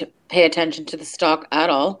didn't pay attention to the stock at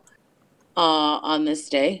all on this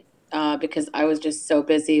day because I was just so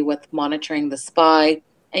busy with monitoring the SPY.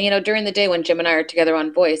 And, you know, during the day when Jim and I are together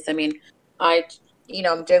on voice, I mean,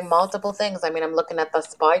 I'm doing multiple things. I mean, I'm looking at the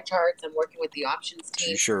SPY charts. I'm working with the options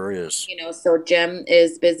team. She sure is. You know, so Jim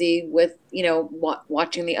is busy with,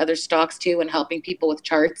 watching the other stocks too and helping people with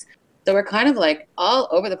charts. So we're kind of like all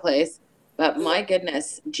over the place. But my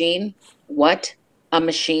goodness, Gene, what a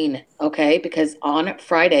machine, okay? Because on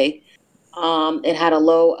Friday, it had a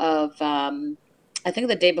low of, I think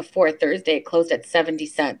the day before, Thursday, it closed at 70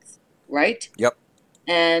 cents, right? Yep.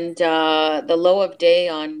 And the low of day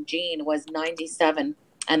on Gene was 97,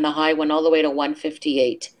 and the high went all the way to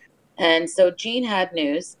 158. And so Gene had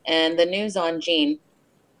news, and the news on Gene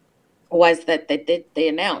was that they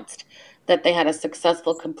announced that they had a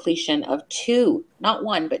successful completion of two, not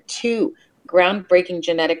one, but two groundbreaking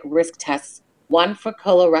genetic risk tests, one for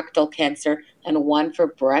colorectal cancer and one for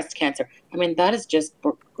breast cancer. I mean, that is just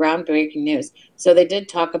groundbreaking news. So they did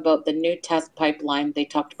talk about the new test pipeline. They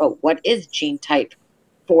talked about what is gene type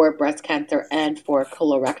for breast cancer and for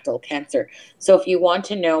colorectal cancer. So if you want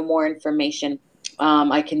to know more information,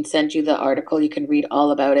 I can send you the article. You can read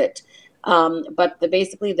all about it. But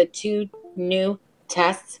basically the two new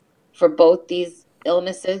tests for both these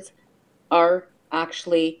illnesses are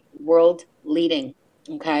actually world leading.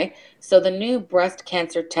 Okay, so the new breast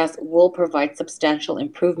cancer test will provide substantial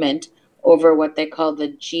improvement over what they call the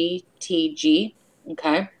GTG,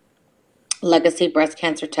 okay, legacy breast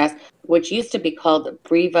cancer test, which used to be called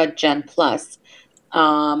Breva Gen Plus,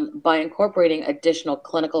 by incorporating additional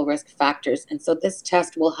clinical risk factors. And so this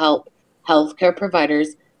test will help healthcare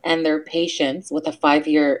providers and their patients with a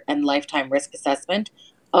 5-year and lifetime risk assessment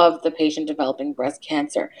of the patient developing breast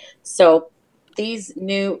cancer. So these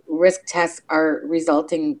new risk tests are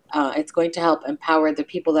resulting, it's going to help empower the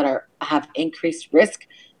people that have increased risk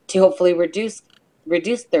to hopefully reduce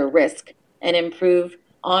their risk and improve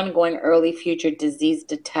ongoing early future disease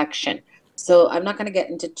detection. So I'm not going to get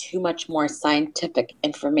into too much more scientific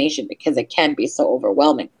information because it can be so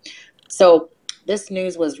overwhelming. So this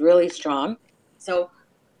news was really strong. So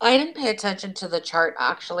I didn't pay attention to the chart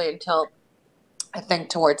actually until I think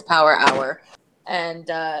towards Power Hour. And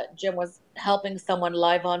Jim was helping someone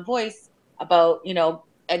live on voice about,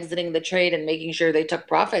 exiting the trade and making sure they took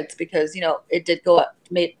profits because, it did go up,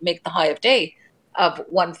 make the high of day of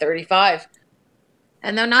 135.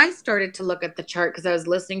 And then I started to look at the chart because I was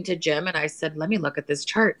listening to Jim and I said, let me look at this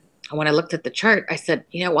chart. And when I looked at the chart, I said,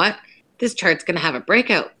 you know what? This chart's going to have a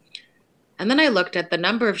breakout. And then I looked at the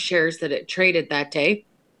number of shares that it traded that day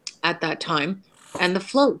at that time and the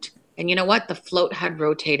float. And you know what? The float had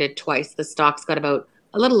rotated twice. The stock's got about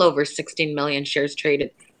a little over 16 million shares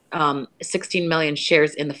traded, 16 million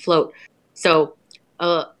shares in the float. So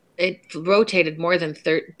it rotated more than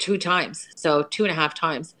 2 times, so 2.5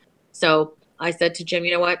 times. So I said to Jim,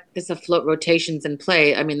 you know what? This is a float rotation's in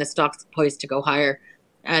play. I mean, the stock's poised to go higher.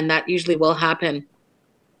 And that usually will happen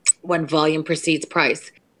when volume precedes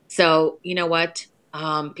price. So you know what?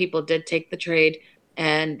 People did take the trade.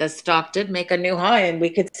 And the stock did make a new high, and we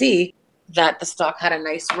could see that the stock had a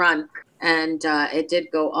nice run, and it did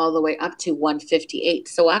go all the way up to 158.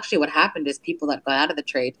 So actually what happened is people that got out of the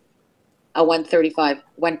trade at 135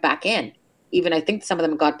 went back in. Even I think some of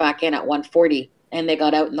them got back in at 140, and they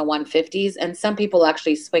got out in the 150s, and some people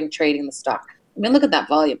actually swing trading the stock. I mean, look at that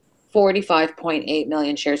volume, 45.8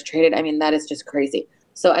 million shares traded. I mean, that is just crazy.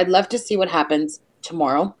 So I'd love to see what happens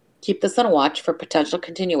tomorrow. Keep this on watch for potential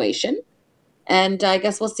continuation. And I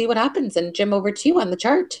guess we'll see what happens. And Jim, over to you on the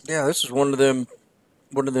chart. Yeah, this is one of them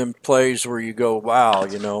plays where you go, wow,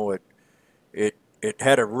 it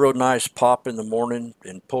had a real nice pop in the morning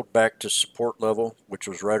and pulled back to support level, which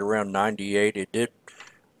was right around 98. It did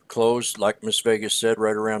close, like Miss Vegas said,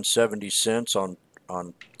 right around 70 cents on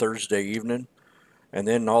Thursday evening. And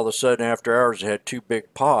then all of a sudden, after hours, it had two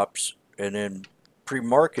big pops. And then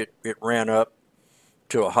pre-market, it ran up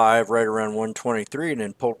to a high of right around 123 and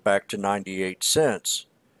then pulled back to 98 cents.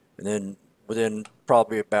 And then within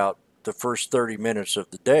probably about the first 30 minutes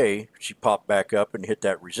of the day, she popped back up and hit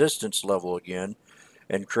that resistance level again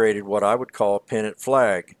and created what I would call a pennant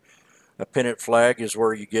flag. A pennant flag is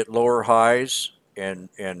where you get lower highs and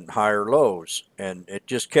higher lows. And it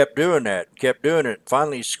just kept doing that, kept doing it.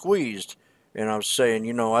 Finally squeezed. And I was saying,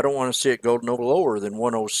 I don't want to see it go no lower than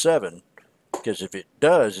 107 because if it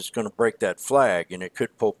does, it's going to break that flag and it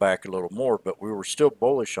could pull back a little more. But we were still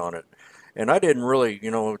bullish on it. And I didn't really,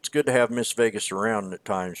 it's good to have Miss Vegas around at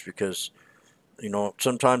times because,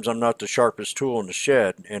 sometimes I'm not the sharpest tool in the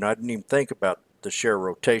shed. And I didn't even think about the share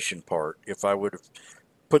rotation part. If I would have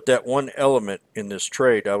put that one element in this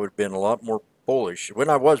trade, I would have been a lot more bullish. When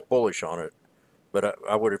I was bullish on it, but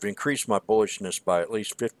I would have increased my bullishness by at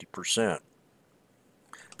least 50%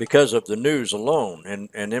 because of the news alone.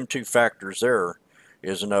 And them two factors there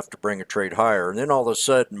is enough to bring a trade higher. And then all of a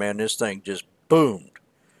sudden, man, this thing just boomed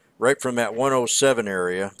right from that 107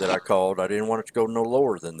 area that I called. I didn't want it to go no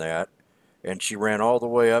lower than that. And she ran all the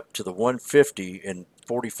way up to the 150 in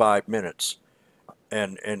 45 minutes.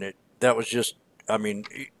 And that was just, I mean,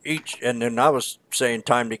 and then I was saying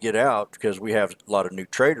time to get out because we have a lot of new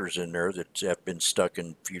traders in there that have been stuck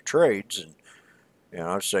in a few trades. And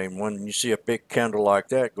I was saying when you see a big candle like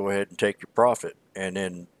that, go ahead and take your profit. And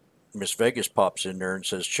then Miss Vegas pops in there and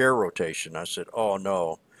says share rotation. I said, oh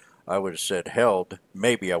no. I would have said held.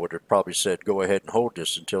 Maybe I would have probably said go ahead and hold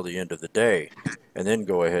this until the end of the day and then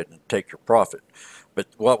go ahead and take your profit. But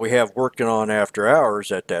what we have working on after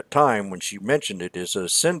hours at that time when she mentioned it is a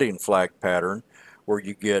ascending flag pattern where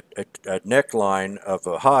you get a neckline of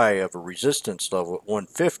a high of a resistance level at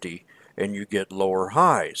 150 and you get lower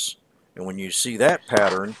highs. And when you see that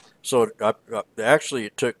pattern, so actually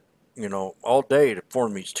it took, all day to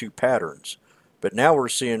form these two patterns. But now we're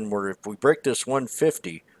seeing where if we break this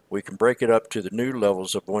 150, we can break it up to the new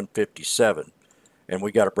levels of 157. And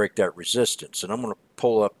we got to break that resistance. And I'm going to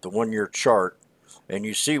pull up the 1-year chart. And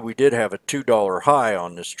you see we did have a $2 high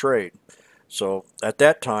on this trade. So at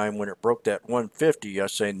that time, when it broke that 150, I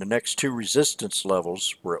was saying the next two resistance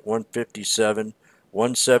levels were at 157,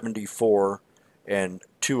 174, and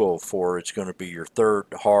 204. It's going to be your third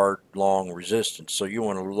hard, long resistance. So you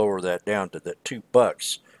want to lower that down to that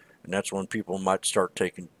 $2. And that's when people might start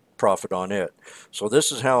taking profit on it. So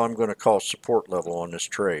this is how I'm going to call support level on this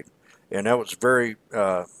trade. And that was very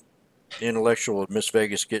intellectual of Miss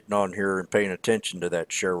Vegas getting on here and paying attention to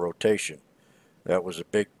that share rotation. That was a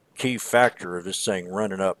big key factor of this thing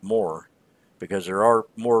running up more because there are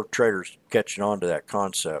more traders catching on to that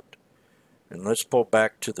concept. And let's pull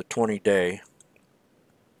back to the 20-day.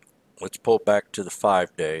 Let's pull back to the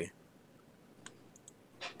 5-day.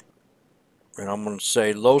 And I'm going to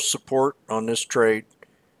say low support on this trade.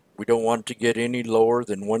 We don't want to get any lower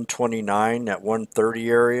than 129, that 130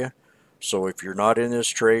 area. So if you're not in this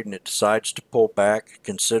trade and it decides to pull back,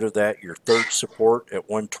 consider that your third support at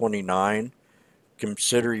 129.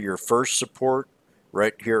 Consider your first support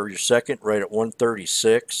right here, your second right at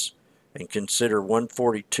 136. And consider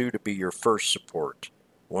 142 to be your first support.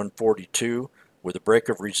 142 with a break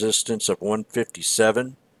of resistance of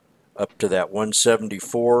 157 up to that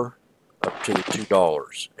 174 up to the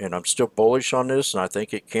 $2. And I'm still bullish on this, and I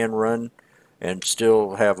think it can run and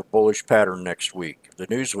still have a bullish pattern next week. The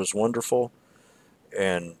news was wonderful,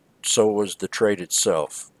 and so was the trade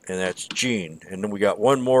itself. And that's Gene. And then we got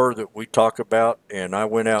one more that we talk about, and I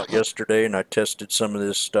went out yesterday and I tested some of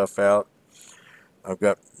this stuff out. I've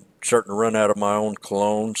got starting to run out of my own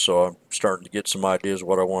cologne, so I'm starting to get some ideas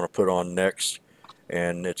what I want to put on next.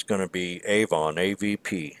 And it's going to be Avon,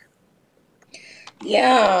 AVP.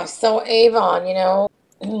 Yeah, so Avon,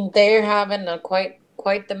 they're having a quite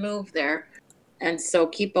the move there, and so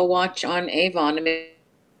keep a watch on Avon. I mean,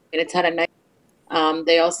 it's had a nice.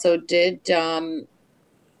 They also did. Have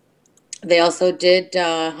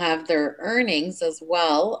their earnings as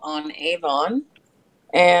well on Avon,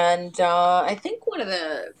 and I think one of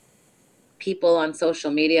the people on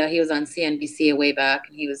social media, he was on CNBC a way back,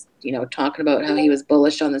 and he was talking about how he was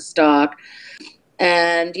bullish on the stock.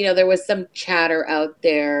 And, there was some chatter out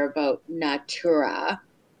there about Natura,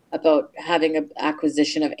 about having an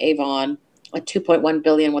acquisition of Avon, a $2.1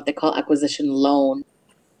 billion, what they call acquisition loan.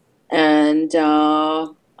 And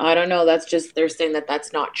I don't know. That's just, they're saying that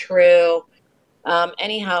that's not true.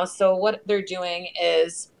 Anyhow, so what they're doing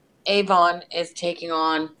is Avon is taking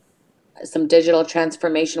on some digital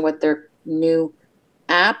transformation with their new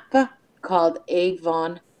app called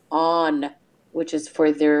Avon On, which is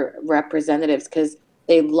for their representatives because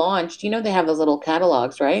they launched, they have those little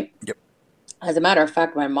catalogs, right? Yep. As a matter of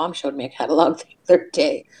fact, my mom showed me a catalog the other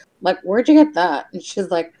day. I'm like, where'd you get that? And she's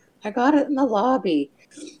like, I got it in the lobby.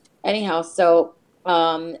 Anyhow, so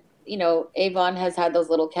Avon has had those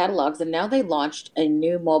little catalogs, and now they launched a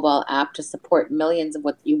new mobile app to support millions of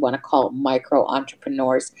what you want to call micro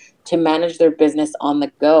entrepreneurs to manage their business on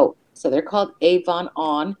the go. So they're called Avon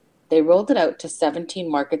On. They rolled it out to 17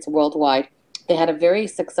 markets worldwide. They had a very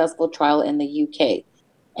successful trial in the UK.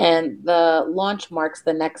 And the launch marks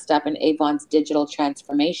the next step in Avon's digital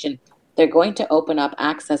transformation. They're going to open up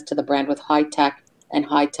access to the brand with high tech and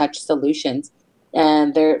high touch solutions.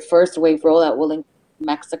 And their first wave rollout will include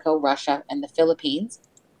Mexico, Russia, and the Philippines.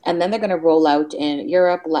 And then they're going to roll out in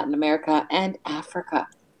Europe, Latin America, and Africa.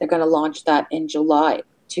 They're going to launch that in July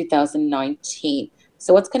 2019.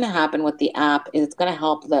 So what's going to happen with the app is it's going to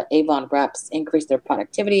help the Avon reps increase their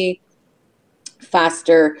productivity,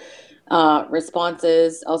 faster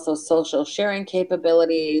responses, also social sharing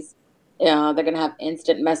capabilities. They're going to have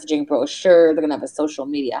instant messaging brochure. They're going to have a social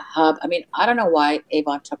media hub. I mean, I don't know why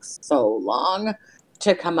Avon took so long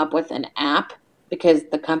to come up with an app because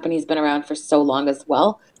the company's been around for so long as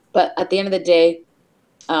well. But at the end of the day,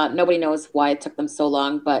 nobody knows why it took them so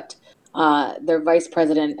long. But their vice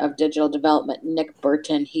president of digital development, Nick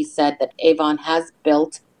Burton, he said that Avon has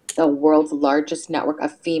built the world's largest network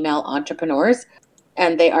of female entrepreneurs,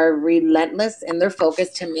 and they are relentless in their focus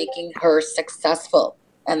to making her successful.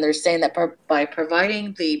 And they're saying that by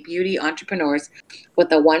providing the beauty entrepreneurs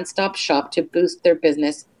with a one-stop shop to boost their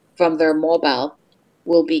business from their mobile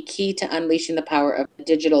will be key to unleashing the power of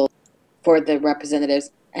digital for the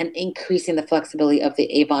representatives and increasing the flexibility of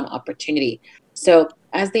the Avon opportunity. So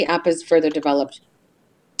as the app is further developed,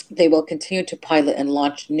 they will continue to pilot and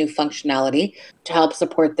launch new functionality to help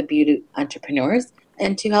support the beauty entrepreneurs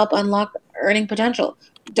and to help unlock earning potential.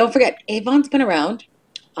 Don't forget, Avon's been around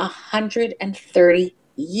 130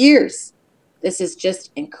 years. This is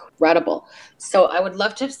just incredible. So I would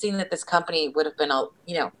love to have seen that this company would have been,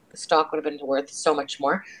 the stock would have been worth so much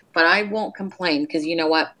more. But I won't complain because you know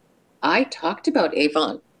what? I talked about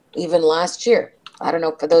Avon even last year. I don't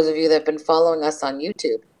know, for those of you that have been following us on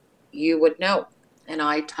YouTube, you would know. And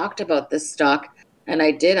I talked about this stock, and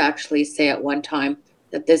I did actually say at one time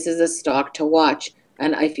that this is a stock to watch.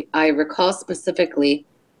 And I recall specifically,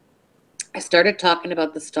 I started talking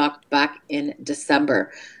about the stock back in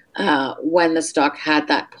December when the stock had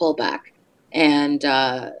that pullback. And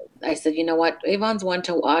I said, you know what, Avon's one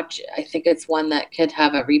to watch. I think it's one that could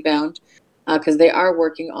have a rebound because they are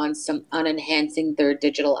working on enhancing their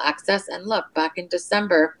digital access. And look, back in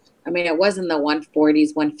December, I mean, it was in the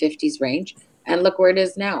 140s, 150s range. And look where it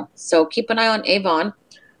is now. So keep an eye on Avon,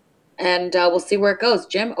 and we'll see where it goes.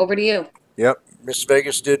 Jim, over to you. Yep, Miss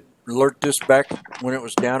Vegas did alert this back when it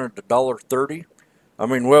was down at $1.30. I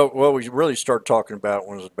mean, well, we really started talking about it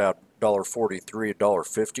when it was about $1.43,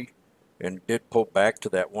 $1.50, and it did pull back to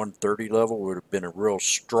that 130 level. Would have been a real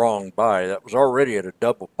strong buy. That was already at a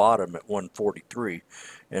double bottom at 143.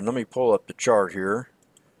 And let me pull up the chart here.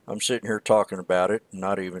 I'm sitting here talking about it,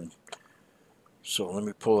 not even. So let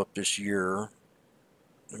me pull up this year.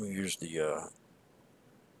 Let me use the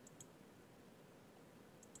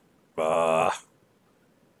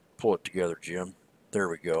pull it together, Jim. There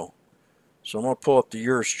we go. So I'm going to pull up the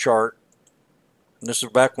year's chart. And this is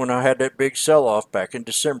back when I had that big sell-off back in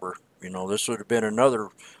December. You know, this would have been another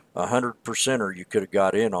 100%er you could have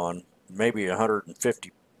got in on, maybe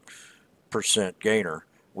 150% gainer.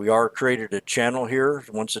 We are created a channel here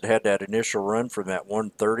once it had that initial run from that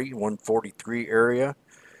 130, 143 area.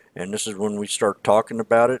 And this is when we start talking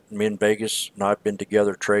about it. Me and Vegas and I have been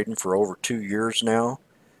together trading for over 2 years now,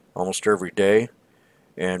 almost every day.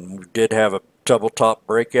 And we did have a double top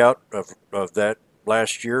breakout of that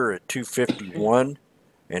last year at 251,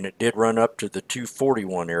 and it did run up to the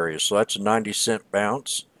 241 area. So that's a 90-cent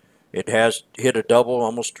bounce. It has hit a double,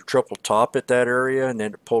 almost a triple top at that area, and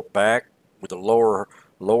then it pulled back with a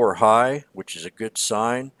lower high, which is a good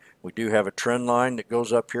sign. We do have a trend line that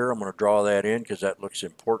goes up here. I'm going to draw that in because that looks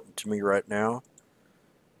important to me right now.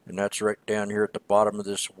 And that's right down here at the bottom of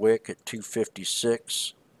this wick at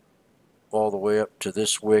 256. All the way up to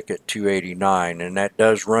this wick at 289, and that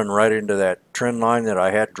does run right into that trend line that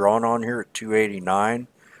I had drawn on here at 289.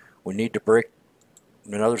 We need to break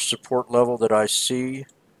another support level that I see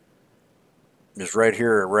is right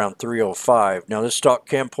here around 305. Now this stock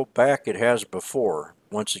can pull back. It has before.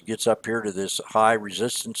 Once it gets up here to this high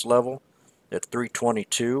resistance level at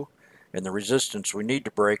 322, and the resistance we need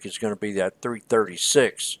to break is going to be that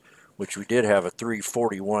 336, which we did have a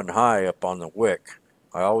 341 high up on the wick.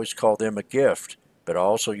 I always call them a gift, but I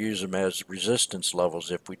also use them as resistance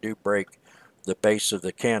levels if we do break the base of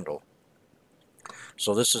the candle.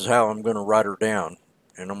 So this is how I'm going to write her down,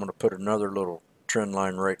 and I'm going to put another little trend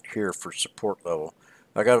line right here for support level.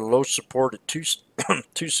 I got a low support at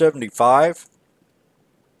 275,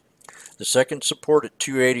 the second support at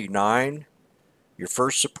 289. Your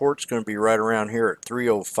first support is going to be right around here at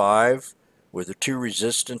 305 with the two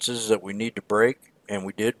resistances that we need to break, and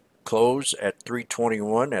we did close at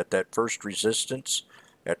 321 at that first resistance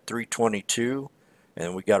at 322,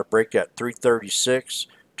 and we got to break that 336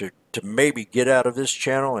 to maybe get out of this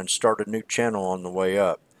channel and start a new channel on the way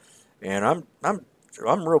up. And I'm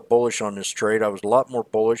real bullish on this trade. I was a lot more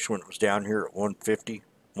bullish when it was down here at 150,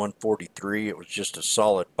 143. It was just a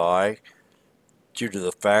solid buy due to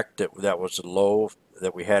the fact that that was a low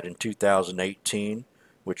that we had in 2018,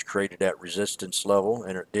 which created that resistance level,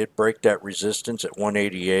 and it did break that resistance at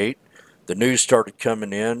 188. The news started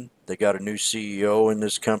coming in. They got a new CEO in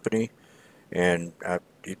this company, and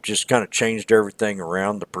it just kind of changed everything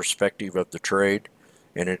around the perspective of the trade.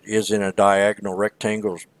 And it is in a diagonal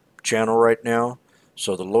rectangle channel right now.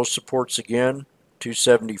 So the low supports again,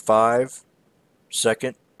 275,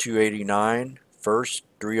 second 289, first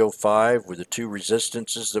 305 with the two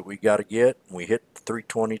resistances that we got to get. We hit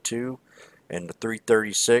 322 and the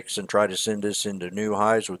 336 and try to send this into new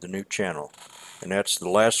highs with the new channel. And that's the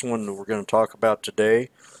last one that we're going to talk about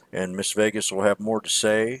today. And Miss Vegas will have more to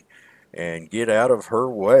say, and get out of her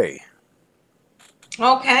way.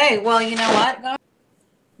 Okay, well, you know what?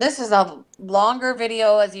 This is a longer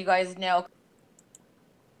video, as you guys know.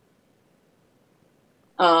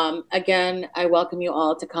 Again, I welcome you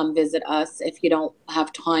all to come visit us if you don't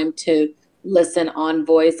have time to listen on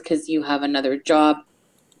voice because you have another job.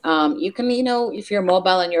 You can, if you're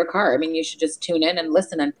mobile in your car, I mean, you should just tune in and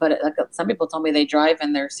listen and put it. Like some people told me they drive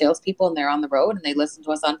and they're salespeople and they're on the road and they listen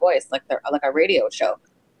to us on voice, like they're like a radio show.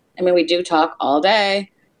 I mean, we do talk all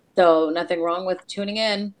day, so nothing wrong with tuning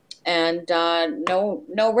in, and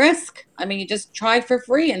no risk. I mean, you just try for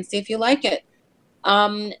free and see if you like it.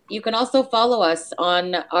 You can also follow us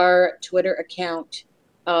on our Twitter account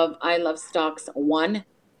of I Love Stocks 1.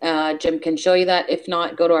 Jim can show you that. If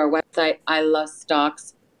not, go to our website,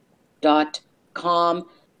 ilovestocks.com,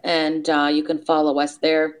 and you can follow us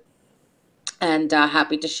there. And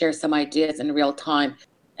happy to share some ideas in real time.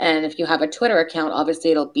 And if you have a Twitter account, obviously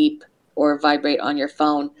it'll beep or vibrate on your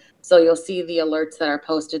phone. So you'll see the alerts that are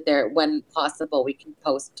posted there. When possible, we can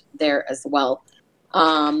post there as well.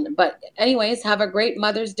 But anyways, have a great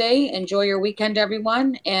Mother's Day. Enjoy your weekend,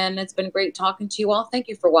 everyone. And it's been great talking to you all. Thank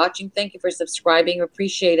you for watching. Thank you for subscribing.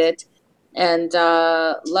 Appreciate it. And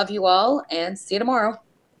love you all, and see you tomorrow.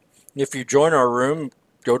 If you join our room,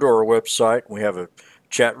 go to our website. We have a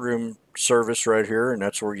chat room service right here, and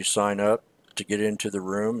that's where you sign up to get into the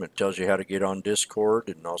room. It tells you how to get on Discord,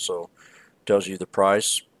 and also tells you the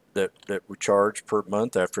price that we charge per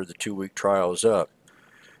month after the 2-week trial is up.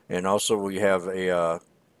 And also we have a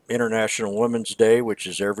International Women's Day, which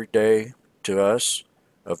is every day to us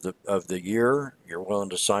of the year. You're willing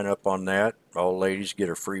to sign up on that. All ladies get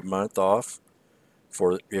a free month off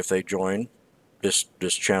for if they join this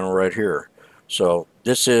channel right here. So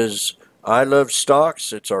this is I Love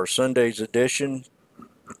Stocks. It's our Sunday's edition.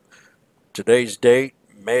 Today's date,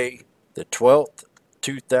 May the 12th,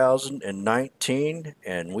 2019,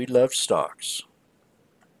 and we love stocks.